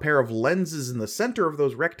to a pair of lenses in the center of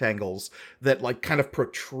those rectangles that, like, kind of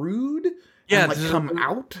protrude. Yeah, and, like, come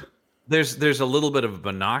out. There's a little bit of a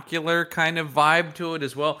binocular kind of vibe to it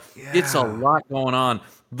as well. Yeah. It's a lot going on.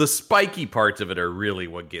 The spiky parts of it are really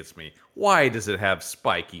what gets me. Why does it have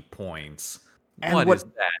spiky points? And what is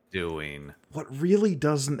that doing? What really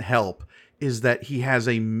doesn't help is that he has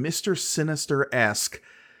a Mr. Sinister-esque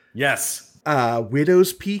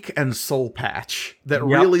Widow's Peak and Soul Patch that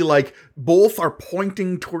really, like, both are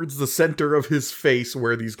pointing towards the center of his face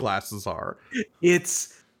where these glasses are.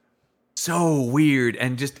 It's so weird,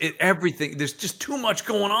 and just everything. There's just too much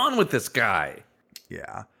going on with this guy.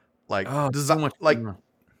 Yeah, like so much. Like,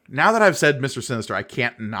 Now that I've said Mr. Sinister, I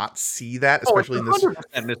can't not see that, especially in this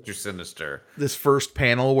Mr. Sinister. This first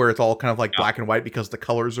panel where it's all kind of like black and white because the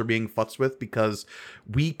colors are being futzed with, because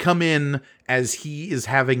we come in as he is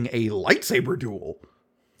having a lightsaber duel.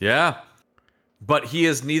 Yeah. But he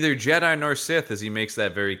is neither Jedi nor Sith, as he makes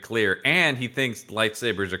that very clear, and he thinks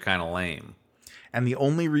lightsabers are kind of lame. And the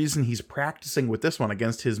only reason he's practicing with this one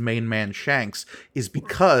against his main man Shanks is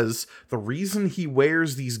because the reason he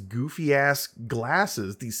wears these goofy ass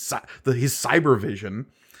glasses, his CYBERVISION,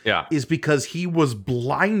 is because he was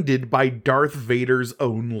blinded by Darth Vader's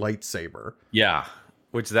own lightsaber. Yeah,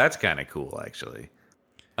 which that's kind of cool, actually.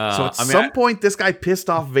 So at some point, this guy pissed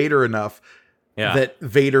off Vader enough that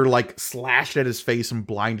Vader like slashed at his face and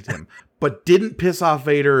blinded him, but didn't piss off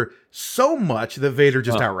Vader so much that Vader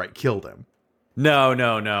just outright killed him. No.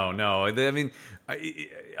 I mean,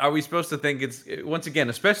 are we supposed to think it's, once again,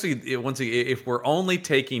 especially if we're only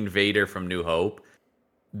taking Vader from New Hope,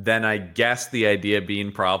 then I guess the idea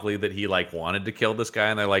being probably that he like wanted to kill this guy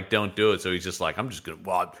and they're like, don't do it. So he's just like, I'm just going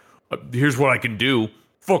to, here's what I can do.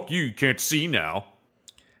 Fuck you can't see now.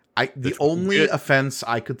 The only offense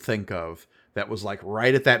I could think of that was like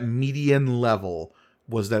right at that median level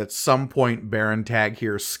was that at some point Baron Tagge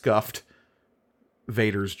here scuffed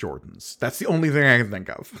Vader's Jordans. That's the only thing I can think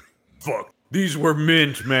of. Fuck. These were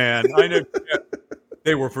mint, man. I know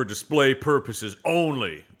they were for display purposes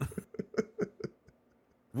only.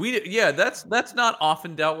 That's not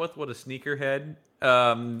often dealt with, what a sneakerhead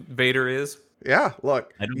Vader is. Yeah,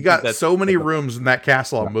 look, you got so many rooms in that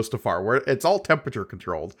castle on Mustafar where it's all temperature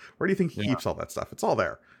controlled. Where do you think he keeps all that stuff? It's all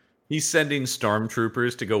there. He's sending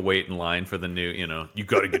stormtroopers to go wait in line for the new, you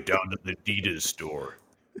got to get down to the Adidas store.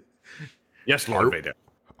 Yes, Lord Vader.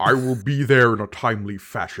 I will be there in a timely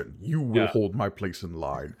fashion. You will hold my place in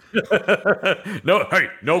line. No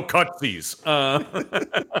cutsies.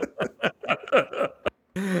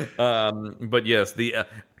 But yes,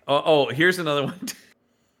 here's another one.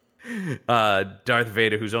 Darth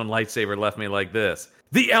Vader, whose own lightsaber left me like this.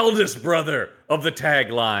 The eldest brother of the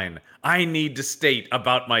tagline. I need to state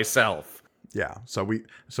about myself. Yeah, so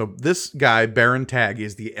this guy, Baron Tagge,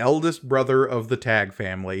 is the eldest brother of the Tagge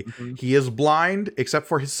family. Mm-hmm. He is blind, except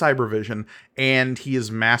for his cybervision, and he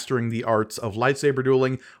is mastering the arts of lightsaber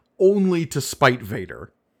dueling only to spite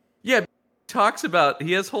Vader. Yeah,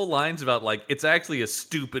 he has whole lines about, like, it's actually a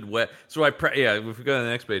stupid so if we go to the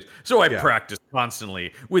next page. So I practice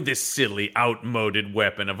constantly with this silly, outmoded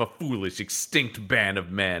weapon of a foolish, extinct band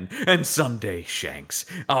of men. And someday, Shanks,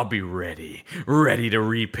 I'll be ready to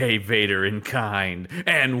repay Vader in kind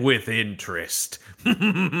and with interest. Ooh.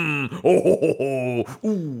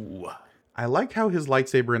 I like how his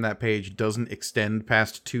lightsaber in that page doesn't extend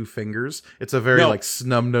past 2 fingers. It's a very,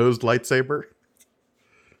 snub-nosed lightsaber.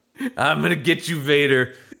 I'm going to get you,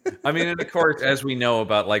 Vader. I mean, and of course, as we know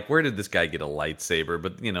about, like, where did this guy get a lightsaber?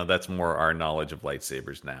 But, that's more our knowledge of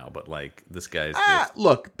lightsabers now. But, like, this guy's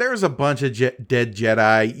look, there's a bunch of dead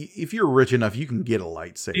Jedi. If you're rich enough, you can get a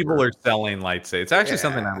lightsaber. People are selling lightsabers. It's actually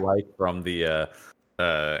something I like from the,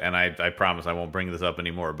 and I promise I won't bring this up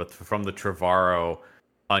anymore, but from the Trevorrow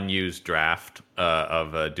unused draft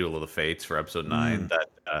of Duel of the Fates for episode 9,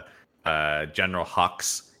 that General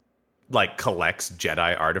Hux collects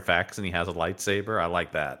Jedi artifacts and he has a lightsaber. I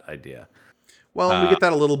like that idea. Well, we get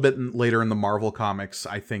that a little bit later in the Marvel comics.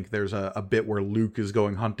 I think there's a bit where Luke is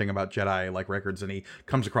going hunting about Jedi records and he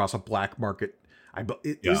comes across a black market.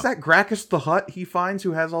 Is that Gracchus the Hutt he finds,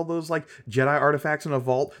 who has all those Jedi artifacts in a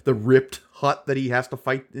vault? The ripped Hutt that he has to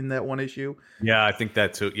fight in that one issue? Yeah, I think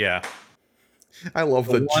that's who. Yeah. I love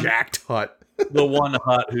the jacked Hutt. The one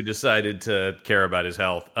Hutt who decided to care about his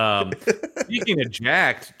health. Speaking of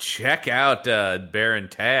jacked, check out Baron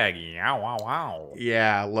Tagge. Wow.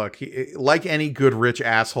 Yeah, look, like any good rich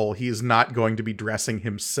asshole, he's not going to be dressing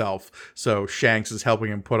himself. So Shanks is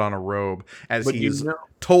helping him put on a robe as he's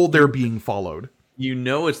told they're being followed.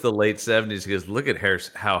 It's the late 70s because look at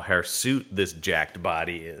how hirsute this jacked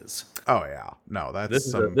body is. Oh yeah, no, this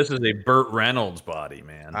is a Burt Reynolds body,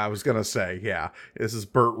 man. I was gonna say, yeah, this is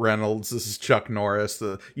Burt Reynolds. This is Chuck Norris.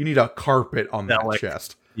 You need a carpet on that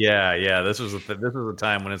chest. Yeah. This was a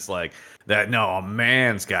time when it's like that. No, a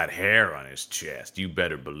man's got hair on his chest. You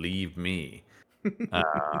better believe me.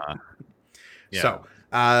 So,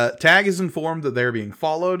 Tagge is informed that they're being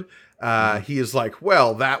followed. He is like,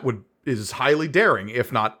 well, that is highly daring,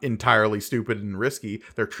 if not entirely stupid and risky.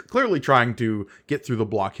 They're clearly trying to get through the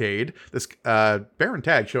blockade. This Baron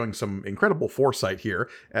Tagge showing some incredible foresight here,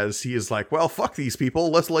 as he is like, well, fuck these people,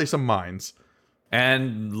 let's lay some mines.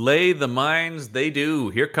 And lay the mines they do.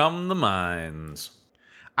 Here come the mines.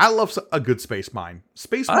 I love a good space mine.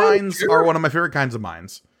 Space mines are one of my favorite kinds of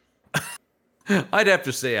mines. I'd have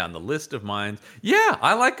to say on the list of mines, yeah,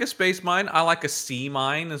 I like a space mine. I like a sea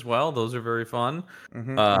mine as well. Those are very fun.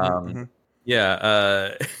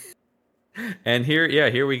 Yeah. And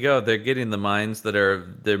here we go. They're getting the mines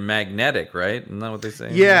they're magnetic, right? Isn't that what they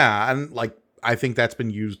say? Yeah, and like I think that's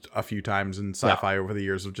been used a few times in sci-fi over the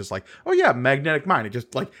years of just like, oh yeah, magnetic mine. It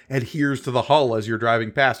just like adheres to the hull as you're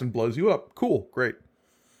driving past and blows you up. Cool, great.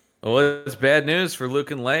 Well, it's bad news for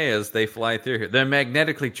Luke and Leia as they fly through here. They're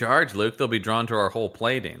magnetically charged, Luke. They'll be drawn to our whole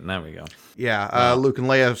plating. There we go. Yeah, Luke and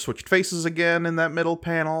Leia have switched faces again in that middle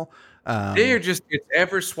panel. They're just it's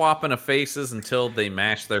ever swapping of faces until they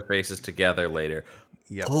mash their faces together later.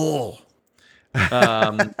 Yep. Cool.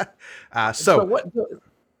 So what?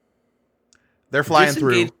 They're flying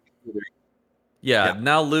through. Yeah,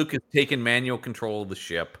 now Luke has taken manual control of the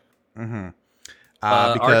ship. Mm-hmm.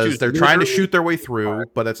 Because they're trying to shoot their way through,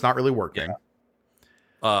 but it's not really working.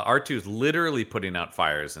 Yeah. R2's literally putting out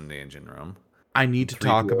fires in the engine room. I need to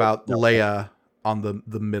talk about Leia on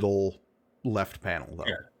the middle left panel, though.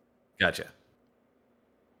 Yeah. Gotcha.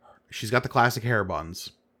 She's got the classic hair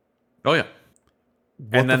buns. Oh, yeah.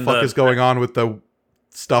 What the fuck is going on with the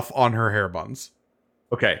stuff on her hair buns?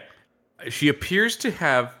 Okay. She appears to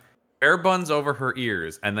have hair buns over her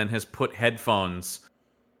ears and then has put headphones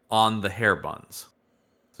on the hair buns.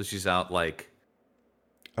 So she's out like...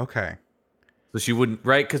 Okay. So she wouldn't...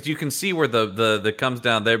 Right? Because you can see where the comes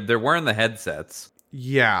down. They're wearing the headsets.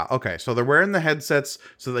 Yeah, okay. So they're wearing the headsets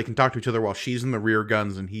so they can talk to each other while she's in the rear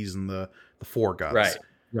guns and he's in the fore guns.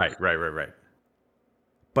 Right.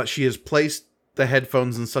 But she has placed the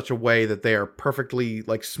headphones in such a way that they are perfectly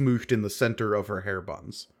like smooshed in the center of her hair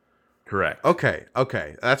buns. Correct. Okay.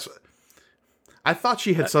 That's... I thought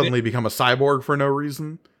she had suddenly become a cyborg for no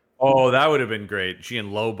reason. Oh, that would have been great. She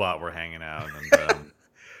and Lobot were hanging out. And,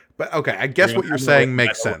 but okay, I guess what you're saying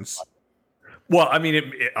makes sense. Well, I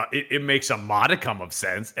mean, it makes a modicum of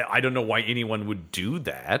sense. I don't know why anyone would do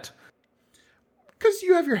that. Because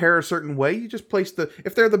you have your hair a certain way. You just place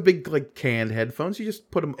if they're the big like canned headphones, you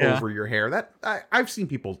just put them over your hair. I've seen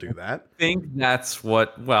people do that. I think that's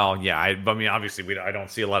what. Well, yeah. I mean, obviously, I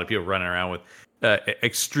don't see a lot of people running around with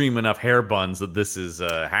extreme enough hair buns that this is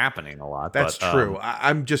happening a lot. That's true.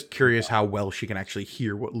 I'm just curious how well she can actually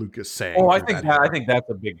hear what Luke is saying. Oh, I think that's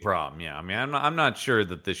a big problem. Yeah, I mean, I'm not sure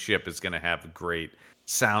that this ship is going to have a great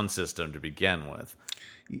sound system to begin with.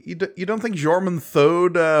 You don't think Jorman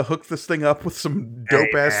Thode hooked this thing up with some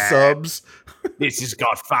dope ass subs? This has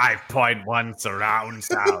got 5.1 surround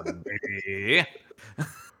sound, baby.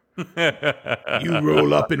 You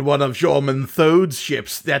roll up in one of Jorman Thode's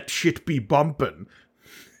ships, that shit be bumpin'.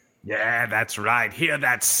 Yeah, that's right. Hear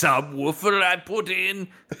that subwoofer I put in?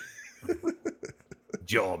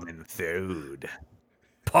 Jorman Thode.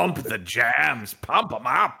 Pump the jams. Pump them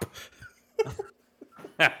up.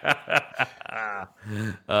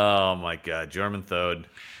 Oh, my God. Jorman Thode.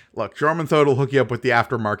 Look, Jorman Thode will hook you up with the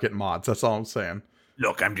aftermarket mods. That's all I'm saying.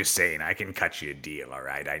 Look, I'm just saying, I can cut you a deal, all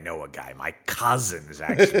right? I know a guy. My cousin is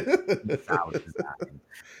actually sound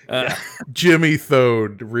design. Jimmy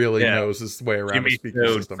Thode really knows his way around the speaker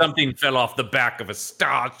system. Something fell off the back of a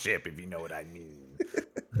starship, if you know what I mean.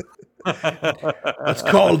 Let's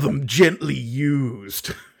call them gently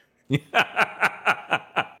used.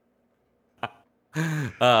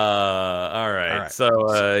 All right. So,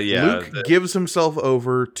 Luke gives himself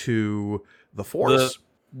over to the Force.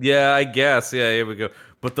 Yeah, I guess. Yeah, here we go.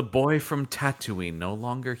 But the boy from Tatooine no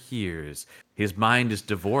longer hears. His mind is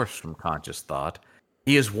divorced from conscious thought.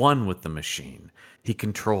 He is one with the machine. He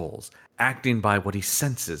controls, acting by what he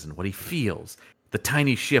senses and what he feels. The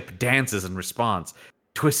tiny ship dances in response,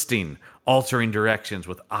 twisting, altering directions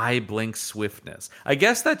with eye-blink swiftness. I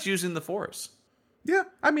guess that's using the Force. Yeah,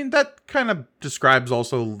 I mean, that kind of describes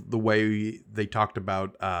also the way they talked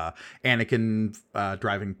about Anakin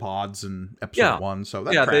driving pods in episode 1, so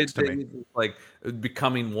that tracks to me. Like,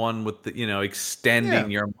 becoming one with the,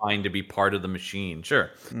 extending your mind to be part of the machine.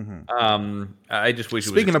 Sure. Mm-hmm. I just wish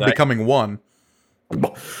Speaking of becoming one,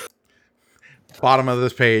 bottom of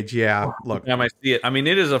this page, look. I see it. I mean,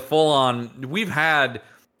 it is a full-on, we've had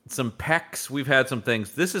some pecs, we've had some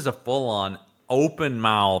things. This is a full-on open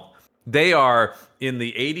mouth. They are, in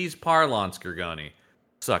the 80s parlance, Gergoni,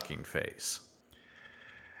 sucking face.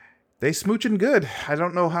 They smooching good. I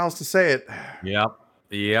don't know how else to say it. Yep.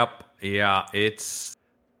 Yeah, it's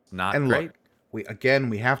not great. Look,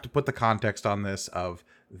 we have to put the context on this of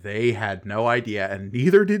they had no idea, and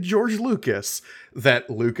neither did George Lucas, that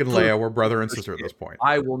Luke and Leia were brother and sister at this point.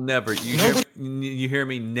 I will never, you hear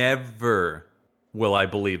me, never will I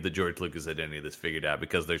believe that George Lucas had any of this figured out,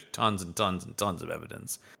 because there's tons and tons and tons of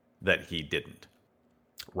evidence that he didn't.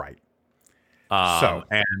 Right.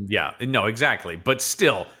 And yeah, no, exactly. But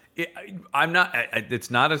still, I'm not. It's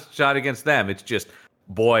not a shot against them. It's just,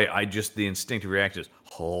 boy, the instinctive reaction is,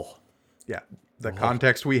 oh, yeah. The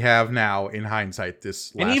context we have now in hindsight,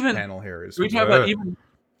 this last panel here is. We talk about even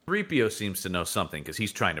 3PO seems to know something because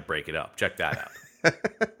he's trying to break it up. Check that out.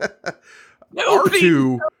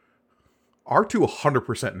 R2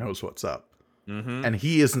 100% knows what's up, and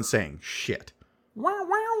he isn't saying shit. Wow,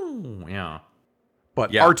 wow, yeah.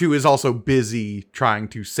 But R2 is also busy trying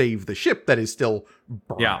to save the ship that is still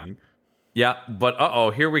burning. Yeah,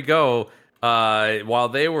 but here we go. While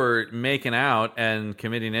they were making out and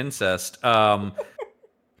committing incest,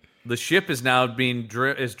 the ship is now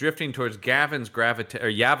drifting towards Yavin's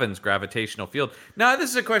gravitational field. Now, this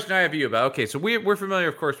is a question I have you about. Okay, so we're familiar,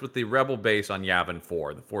 of course, with the Rebel base on Yavin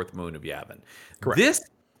 4, the fourth moon of Yavin. Correct. This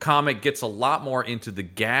comic gets a lot more into the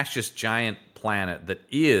gaseous giant planet that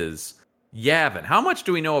is Yavin. How much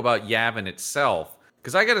do we know about Yavin itself?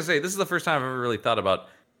 Because I got to say, this is the first time I've ever really thought about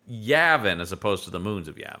Yavin as opposed to the moons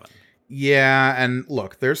of Yavin. Yeah, and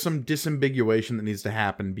look, there's some disambiguation that needs to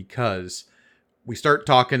happen because we start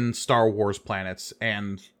talking Star Wars planets,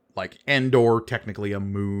 and like Endor, technically a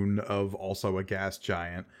moon of also a gas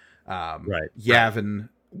giant. Right. Yavin,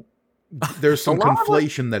 there's some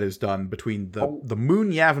conflation that is done between the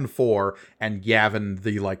moon Yavin 4 and Yavin,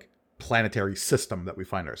 the like planetary system that we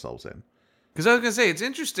find ourselves in. Because I was going to say, it's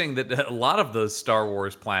interesting that a lot of those Star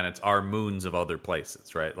Wars planets are moons of other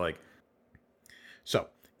places, right? Like, so,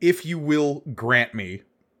 if you will grant me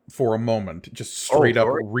for a moment, just straight up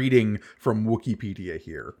reading from Wikipedia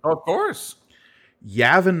here. Of course.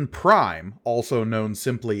 Yavin Prime, also known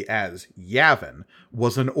simply as Yavin,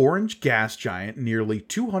 was an orange gas giant nearly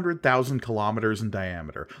 200,000 kilometers in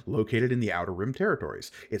diameter, located in the Outer Rim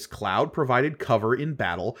territories. Its cloud provided cover in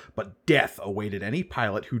battle, but death awaited any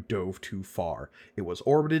pilot who dove too far. It was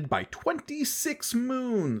orbited by 26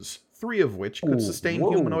 moons, 3 of which could sustain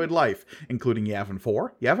humanoid life, including Yavin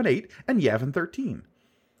 4, Yavin 8, and Yavin 13.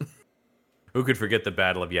 Who could forget the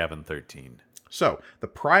Battle of Yavin 13? So, the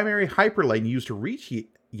primary hyperlane used to reach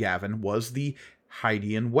Yavin was the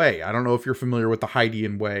Hydean Way. I don't know if you're familiar with the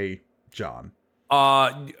Hydean Way, John.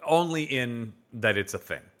 Only in that it's a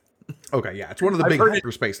thing. Okay, yeah. It's one of the big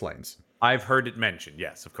hyperspace lanes. I've heard it mentioned,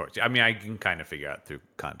 yes, of course. I mean, I can kind of figure out through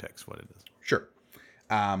context what it is. Sure.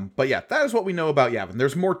 But yeah, that is what we know about Yavin.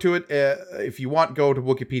 There's more to it. If you want, go to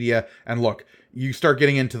Wikipedia and look. You start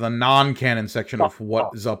getting into the non-canon section of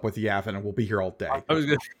what is up with Yavin, and we'll be here all day.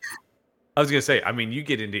 I was gonna say, I mean, you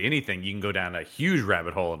get into anything, you can go down a huge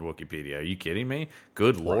rabbit hole in Wikipedia. Are you kidding me?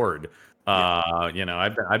 Good Lord. You know,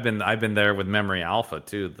 I've been there with Memory Alpha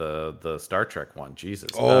too, the Star Trek one.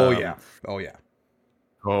 Jesus. Oh yeah.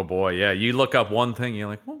 Oh boy, yeah. You look up one thing, you're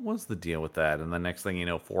like, what was the deal with that? And the next thing you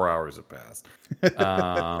know, 4 hours have passed.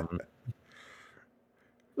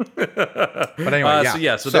 But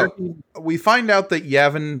anyway, so we find out that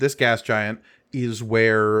Yavin, this gas giant, is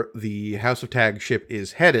where the House of Tagge ship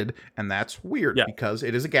is headed, and that's weird because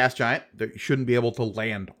it is a gas giant that you shouldn't be able to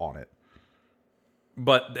land on it.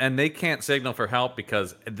 And they can't signal for help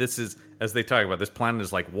because this is, as they talk about, this planet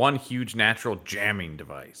is like one huge natural jamming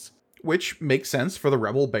device. Which makes sense for the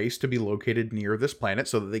Rebel base to be located near this planet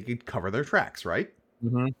so that they could cover their tracks, right?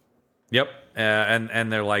 Mm-hmm. Yep.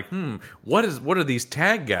 And they're like, what are these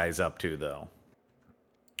Tagge guys up to, though?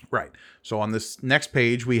 Right. So on this next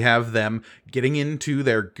page, we have them getting into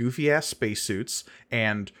their goofy-ass spacesuits,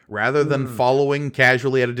 and rather than following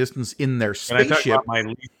casually at a distance in their spaceship...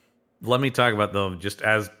 Let me talk about, though, just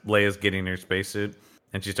as Leia's getting her spacesuit,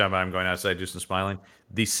 and she's talking about, I'm going outside, just smiling,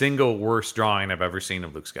 the single worst drawing I've ever seen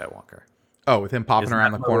of Luke Skywalker. Oh, with him popping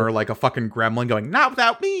around the corner like a fucking gremlin going, not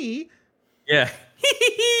without me! Yeah.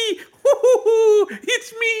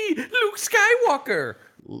 It's me, Luke Skywalker!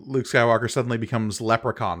 Luke Skywalker suddenly becomes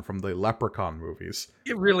Leprechaun from the Leprechaun movies.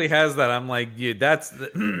 It really has that. I'm like, that's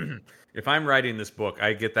if I'm writing this book,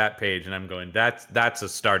 I get that page and I'm going, that's a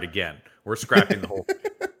start again. We're scrapping the whole thing.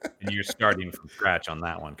 And you're starting from scratch on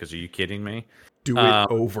that one. Because are you kidding me? Do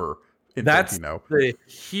it over. That's the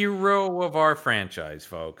hero of our franchise,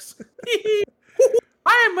 folks.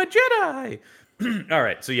 I am a Jedi. All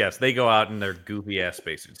right, so yes, they go out in their goofy ass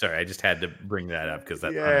spacesuits. Sorry, I just had to bring that up because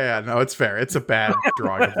that's no, it's fair. It's a bad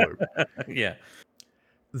drawing of Luke. Yeah,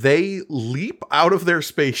 they leap out of their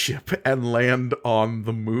spaceship and land on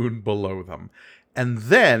the moon below them, and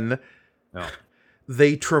then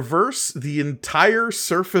they traverse the entire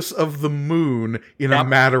surface of the moon in a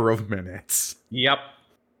matter of minutes. Yep.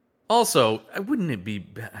 Also, wouldn't it be?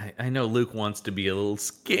 I know Luke wants to be a little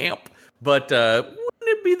scamp, but.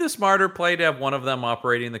 Wouldn't it be the smarter play to have one of them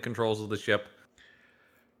operating the controls of the ship?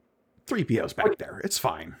 3PO's back there. It's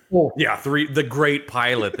fine. Yeah, the great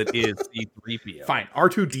pilot that is C-3PO. Fine.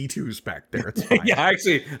 R2-D2's back there. It's fine. Yeah,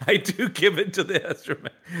 actually, I do give it to the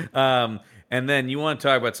astromech. And then you want to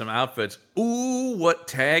talk about some outfits. Ooh, what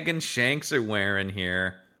Tagge and Shanks are wearing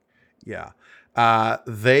here. Yeah.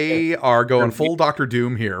 They are going full Doctor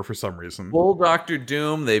Doom here for some reason. Full Doctor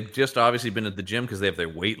Doom. They've just obviously been at the gym because they have their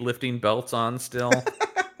weightlifting belts on still.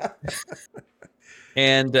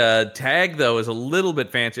 And Tagge, though, is a little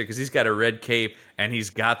bit fancier because he's got a red cape and he's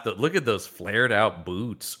got look at those flared out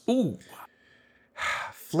boots. Ooh.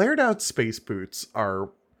 Flared out space boots are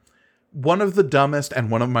one of the dumbest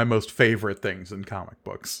and one of my most favorite things in comic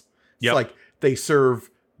books. It's like they serve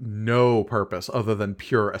no purpose other than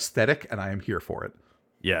pure aesthetic, and I am here for it.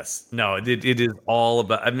 Yes. No, it is all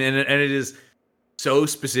about, I mean, and it is so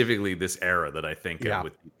specifically this era that I think of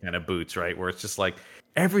with these kind of boots, right? Where it's just like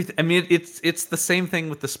everything. I mean, it's the same thing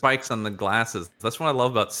with the spikes on the glasses. That's what I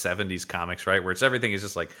love about 70s comics, right? Where everything is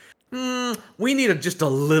just like, we need just a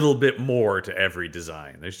little bit more to every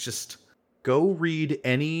design. There's just... Go read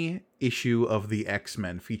any issue of the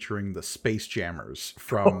X-Men featuring the Space Jammers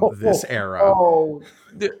from this era. Oh,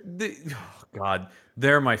 God,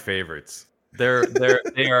 they're my favorites. They are.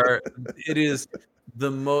 It is the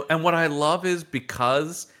most, and what I love is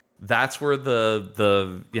because that's where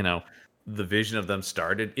the vision of them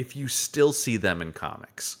started. If you still see them in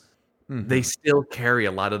comics, they still carry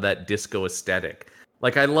a lot of that disco aesthetic.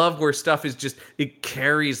 Like, I love where stuff is just, it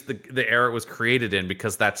carries the era it was created in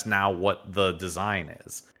because that's now what the design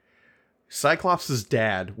is. Cyclops'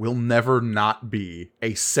 dad will never not be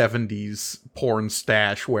a 70s porn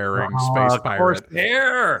stash wearing space pirate.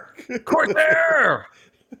 Corsair!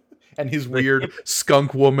 And his weird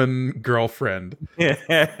skunk woman girlfriend. What's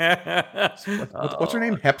her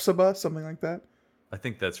name? Hepzibah? Something like that? I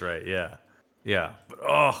think that's right, yeah. Yeah, but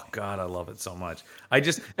oh God, I love it so much.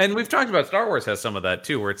 And we've talked about Star Wars has some of that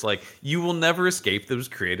too, where it's like you will never escape that was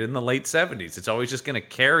created in the late 70s. It's always just going to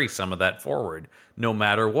carry some of that forward, no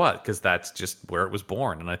matter what, because that's just where it was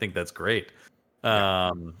born, and I think that's great.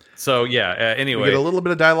 So yeah. Anyway, we get a little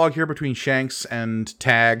bit of dialogue here between Shanks and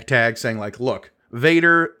Tagge. Tagge saying like, "Look,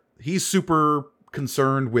 Vader, he's super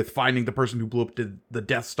concerned with finding the person who blew up the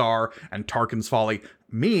Death Star and Tarkin's folly.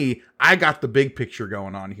 Me, I got the big picture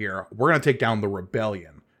going on here. We're going to take down the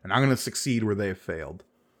rebellion, and I'm going to succeed where they have failed."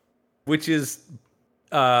 Which is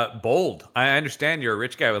bold. I understand you're a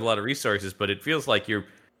rich guy with a lot of resources, but it feels like you're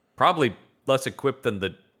probably less equipped than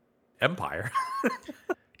the Empire.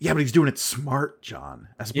 Yeah, but he's doing it smart, John,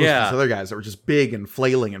 as opposed to these other guys that were just big and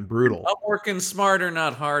flailing and brutal. I'm working smarter,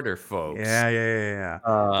 not harder, folks.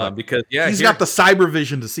 Yeah. Because he's got the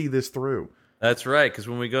CYBERVISION to see this through. That's right, because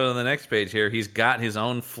when we go to the next page here, he's got his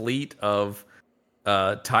own fleet of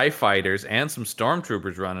TIE fighters and some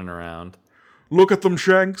stormtroopers running around. "Look at them,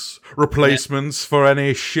 Shanks. Replacements for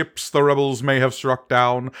any ships the rebels may have struck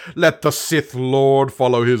down. Let the Sith Lord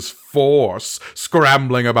follow his force,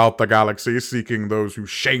 scrambling about the galaxy, seeking those who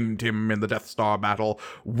shamed him in the Death Star battle.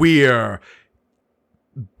 We're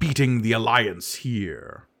beating the Alliance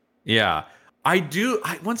here." Yeah, I do.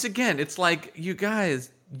 Once again, it's like, you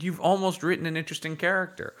guys, you've almost written an interesting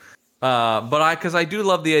character. Because I do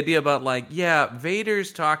love the idea about, like,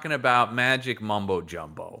 Vader's talking about magic mumbo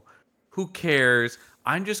jumbo. Who cares?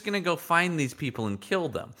 I'm just going to go find these people and kill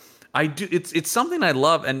them. I do. It's something I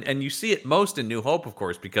love. And you see it most in New Hope, of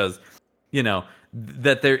course, because,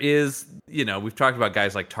 that there is, we've talked about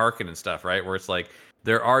guys like Tarkin and stuff, right? Where it's like,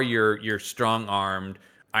 there are your strong-armed,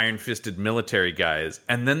 iron-fisted military guys,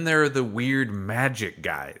 and then there are the weird magic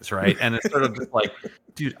guys, right? And it's sort of just like,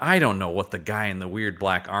 dude, I don't know what the guy in the weird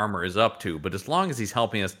black armor is up to, but as long as he's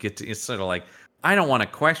helping us get to, it's sort of like, I don't want to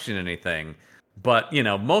question anything. But,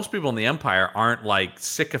 most people in the Empire aren't like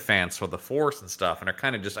sycophants for the Force and stuff, and are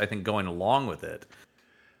kind of just, I think, going along with it.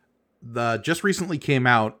 Just recently came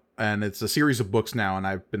out, and it's a series of books now, and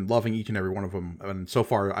I've been loving each and every one of them. And so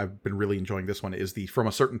far, I've been really enjoying this one, is the From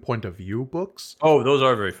a Certain Point of View books. Oh, those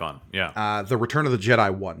are very fun. Yeah. The Return of the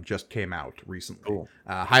Jedi one just came out recently. Cool.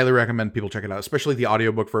 Highly recommend people check it out, especially the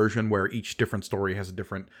audiobook version where each different story has a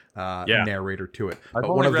different narrator to it. I've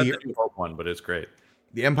only read the New Hope one, but it's great.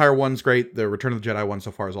 The Empire one's great. The Return of the Jedi one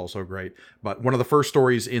so far is also great. But one of the first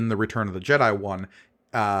stories in the Return of the Jedi one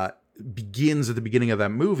begins at the beginning of that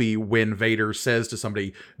movie when Vader says to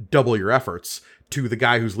somebody, "Double your efforts," to the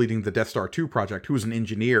guy who's leading the Death Star 2 project, who's an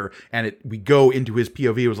engineer. And we go into his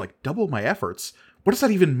POV. It was like, double my efforts? What does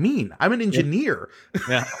that even mean? I'm an engineer.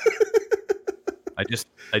 Yeah.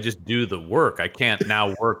 I just do the work. I can't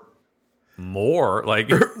now work more, like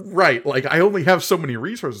right, like I only have so many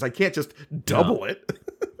resources. I can't just double it.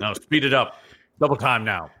 No, speed it up. Double time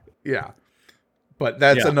now. Yeah. But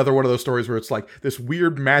that's another one of those stories where it's like this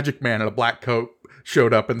weird magic man in a black coat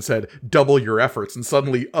showed up and said, double your efforts. And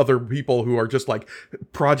suddenly other people who are just like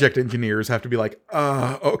project engineers have to be like,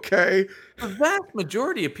 okay. The vast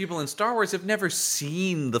majority of people in Star Wars have never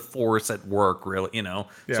seen the Force at work, really,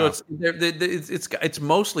 So it's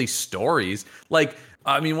mostly stories. Like,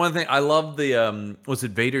 I mean, one thing I love was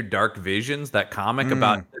it Vader Dark Visions, that comic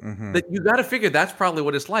about that? You got to figure that's probably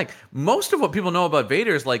what it's like. Most of what people know about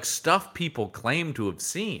Vader is like stuff people claim to have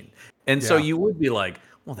seen, and so you would be like,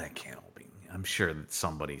 well, that can't. I'm sure that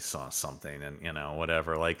somebody saw something, and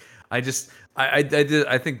whatever. Like, I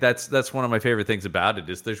think that's one of my favorite things about it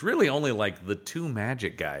is there's really only like the two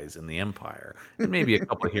magic guys in the Empire, and maybe a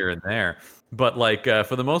couple here and there, but like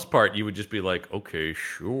for the most part, you would just be like, okay,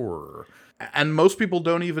 sure. And most people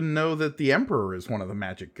don't even know that the Emperor is one of the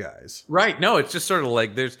magic guys, right? No, it's just sort of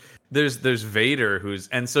like there's Vader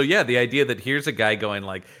and so the idea that here's a guy going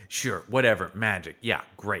like, sure, whatever, magic, yeah,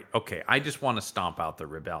 great, okay, I just want to stomp out the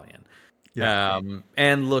rebellion. Yeah.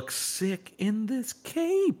 And look sick in this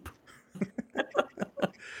cape.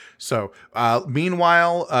 So,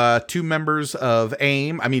 meanwhile, two members of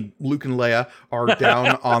AIM, I mean, Luke and Leia, are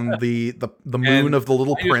down on the moon of the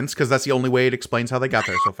Little Prince, because that's the only way it explains how they got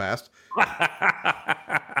there so fast. But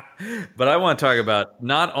I want to talk about,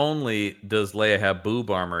 not only does Leia have boob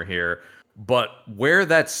armor here, but where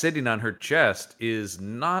that's sitting on her chest is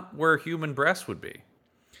not where human breasts would be.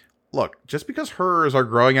 Look, just because hers are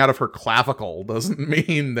growing out of her clavicle doesn't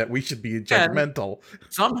mean that we should be judgmental.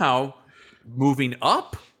 And somehow moving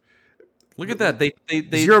up. Look at that. They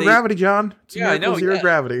zero gravity, John. It's I know. Zero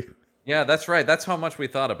gravity. Yeah, that's right. That's how much we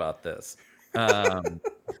thought about this. God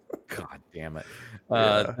damn it.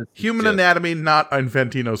 Human anatomy, not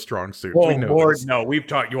Infantino's strong suit. Oh, Lord, no. We've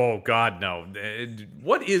talked. Oh, God, no.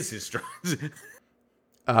 What is his strong suit?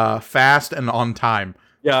 Fast and on time.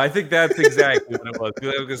 Yeah, I think that's exactly what it was.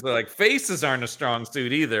 Because like faces aren't a strong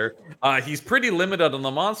suit either. He's pretty limited on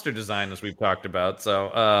the monster design, as we've talked about.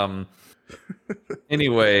 So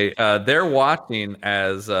anyway, they're watching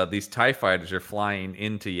as these TIE fighters are flying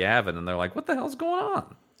into Yavin, and they're like, "What the hell's going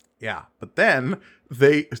on?" Yeah, but then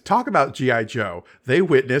they talk about G.I. Joe. They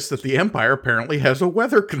witness that the Empire apparently has a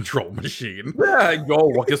weather control machine. Yeah,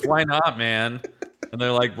 well, guess why not, man? And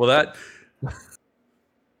they're like, "Well, that."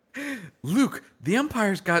 Luke, the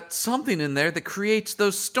Empire's got something in there that creates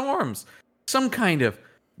those storms. Some kind of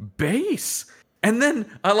base. And then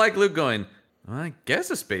I like Luke going, well, I guess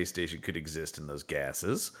a space station could exist in those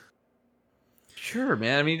gases. Sure,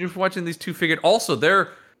 man. I mean, you're just watching these two figured. Also, they're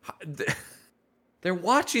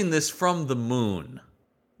watching this from the moon.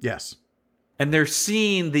 Yes. And they're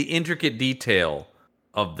seeing the intricate detail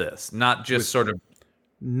of this, not just sort of...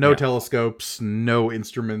 No telescopes, no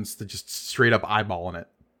instruments, they're just straight up eyeballing it.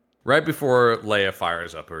 Right before Leia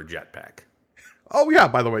fires up her jetpack. Oh, yeah,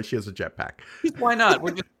 by the way, she has a jetpack. Why not?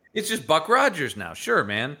 It's just Buck Rogers now. Sure,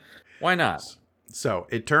 man. Why not? So,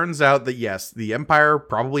 it turns out that, yes, the Empire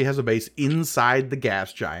probably has a base inside the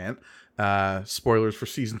gas giant. Spoilers for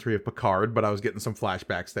Season 3 of Picard, but I was getting some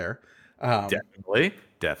flashbacks there. Definitely.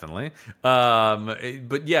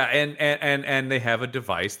 But yeah, and they have a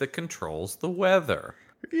device that controls the weather.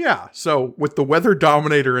 Yeah, so with the Weather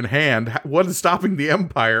Dominator in hand, what is stopping the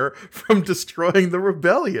Empire from destroying the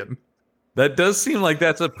rebellion? That does seem like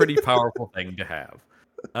that's a pretty powerful thing to have.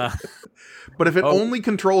 But if it only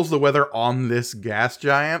controls the weather on this gas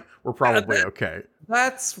giant, we're probably okay.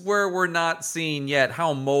 That's where we're not seeing yet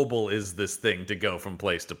how mobile is this thing to go from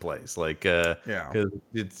place to place. Like, because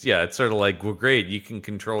it's sort of like, well, great, you can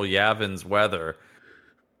control Yavin's weather,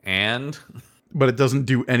 and... But it doesn't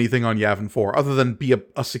do anything on Yavin 4 other than be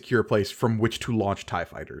a secure place from which to launch TIE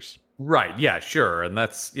fighters. Right, yeah, sure. And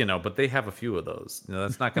that's, but they have a few of those.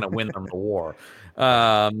 That's not going to win them the war.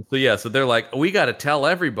 So they're like, we got to tell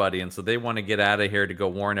everybody. And so they want to get out of here to go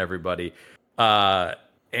warn everybody. That's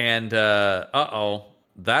going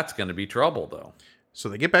to be trouble, though. So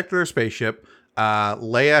they get back to their spaceship.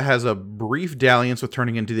 Leia has a brief dalliance with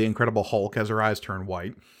turning into the Incredible Hulk as her eyes turn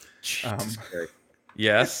white.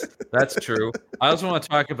 Yes, that's true. I also want to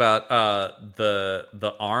talk about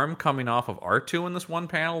the arm coming off of R2 in this one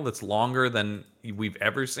panel that's longer than we've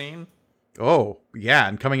ever seen. Oh, yeah,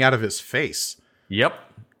 and coming out of his face. Yep.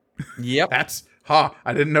 That's... I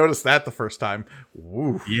didn't notice that the first time.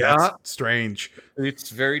 Ooh, yeah. That's strange.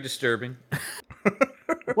 It's very disturbing.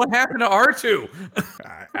 What happened to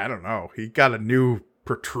R2? I don't know. He got a new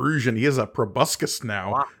protrusion. He is a proboscis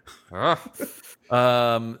now.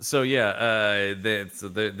 So yeah, they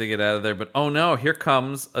get out of there, but oh no, here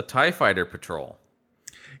comes a TIE fighter patrol.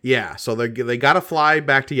 Yeah, so they got to fly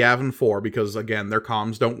back to Yavin 4 because, again, their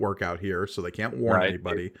comms don't work out here, so they can't warn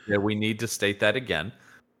anybody. Yeah, we need to state that again.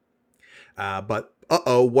 But,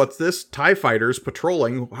 what's this? TIE fighters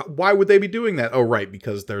patrolling. Why would they be doing that? Oh, right,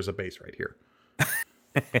 because there's a base right here.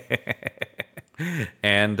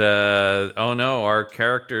 And, oh no, our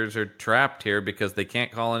characters are trapped here because they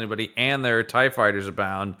can't call anybody, and there are TIE fighters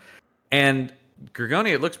abound. And,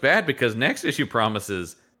 Gorgoni, it looks bad because next issue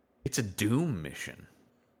promises it's a Doom mission.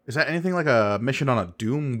 Is that anything like a mission on a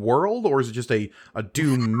Doom world, or is it just a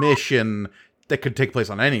Doom mission that could take place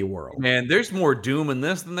on any world? Man, there's more Doom in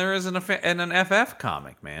this than there is in an FF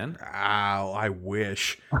comic, man. Ow, I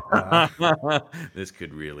wish. This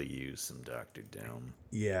could really use some Dr. Doom.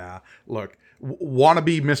 Yeah, look,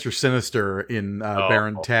 wannabe Mr. Sinister in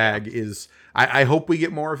Baron Tagge is... I hope we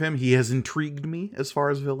get more of him. He has intrigued me as far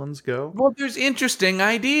as villains go. Well, there's interesting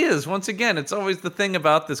ideas. Once again, it's always the thing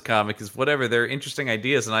about this comic is whatever. There are interesting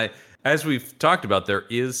ideas. And as we've talked about, there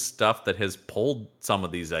is stuff that has pulled some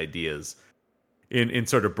of these ideas in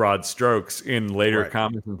sort of broad strokes in later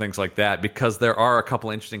comics and things like that, because there are a couple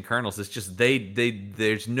interesting kernels. It's just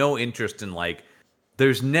there's no interest in like,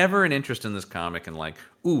 there's never an interest in this comic in like,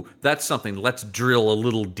 ooh, that's something, let's drill a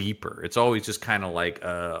little deeper. It's always just kind of like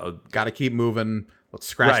gotta keep moving. Let's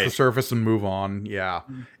scratch the surface and move on. Yeah.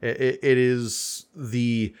 It is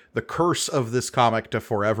the curse of this comic to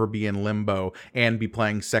forever be in limbo and be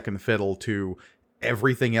playing second fiddle to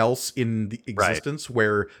everything else in the existence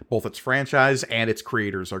where both its franchise and its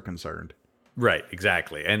creators are concerned. Right,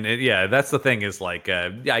 exactly. And that's the thing is like,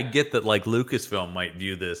 I get that like Lucasfilm might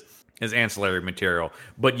view this as ancillary material,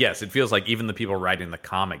 but yes, it feels like even the people writing the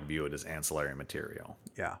comic view it as ancillary material.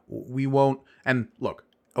 Yeah, we won't. And look,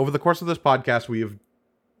 over the course of this podcast, we have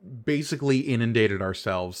basically inundated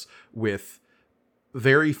ourselves with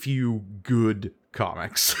very few good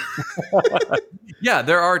comics. Yeah,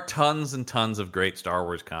 there are tons and tons of great Star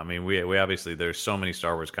Wars comics. I mean, we obviously, there's so many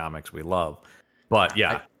Star Wars comics we love, but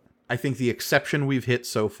yeah. I think the exception we've hit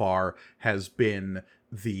so far has been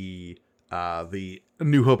the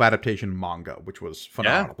New Hope adaptation manga, which was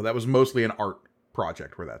phenomenal. But that was mostly an art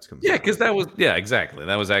project where that's concerned. Yeah, because that was, exactly.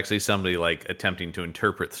 That was actually somebody like attempting to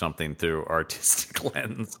interpret something through artistic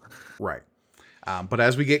lens. Right. But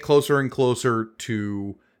as we get closer and closer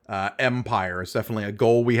to Empire, it's definitely a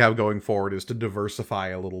goal we have going forward is to diversify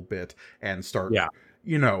a little bit and start,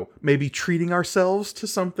 maybe treating ourselves to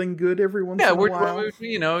something good every once in a while.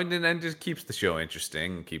 And just keeps the show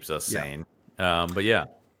interesting, keeps us sane. But yeah.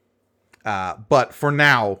 But for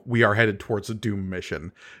now, we are headed towards a Doom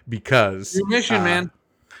mission because man.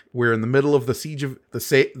 We're in the middle of the siege of the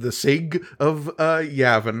Sag of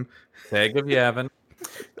Yavin. Sag of Yavin.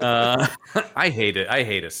 I hate it. I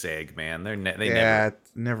hate a Sag, man. They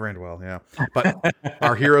never end well. Yeah, but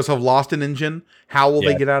our heroes have lost an engine. How will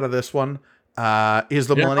they get out of this one? Is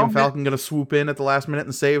the Millennium Falcon going to swoop in at the last minute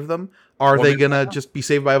and save them? Are they going to just be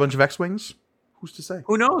saved by a bunch of X-Wings? Who's to say?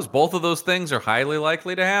 Who knows? Both of those things are highly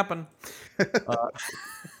likely to happen.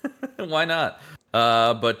 Why not?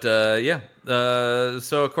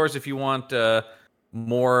 So, of course, if you want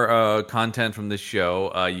more content from this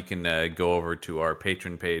show, you can go over to our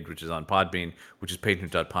Patreon page, which is on Podbean, which is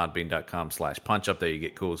patreon.podbean.com/punchup. There you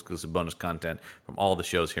get cool exclusive bonus content from all the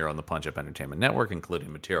shows here on the Punch Up Entertainment Network,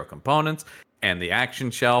 including Material Components and The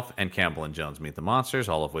Action Shelf and Campbell and Jones Meet the Monsters,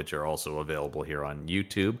 all of which are also available here on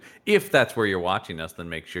YouTube. If that's where you're watching us, then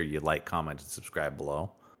make sure you like, comment, and subscribe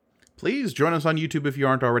below. Please join us on YouTube if you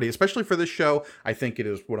aren't already, especially for this show. I think it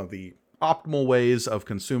is one of the optimal ways of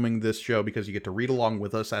consuming this show because you get to read along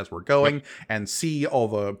with us as we're going and see all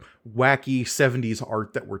the wacky 70s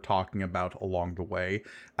art that we're talking about along the way.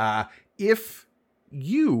 If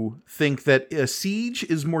you think that a siege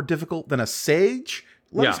is more difficult than a sage,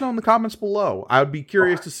 let us know in the comments below. I would be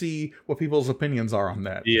curious to see what people's opinions are on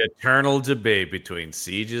that. The eternal debate between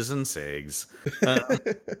sieges and sags.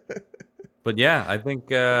 But yeah, I think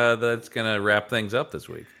that's going to wrap things up this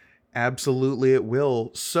week. Absolutely it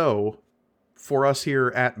will. So, for us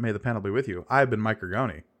here at May the Panel Be With You, I've been Mike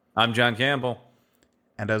Gorgoni. I'm John Campbell.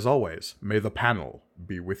 And as always, may the panel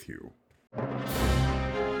be with you.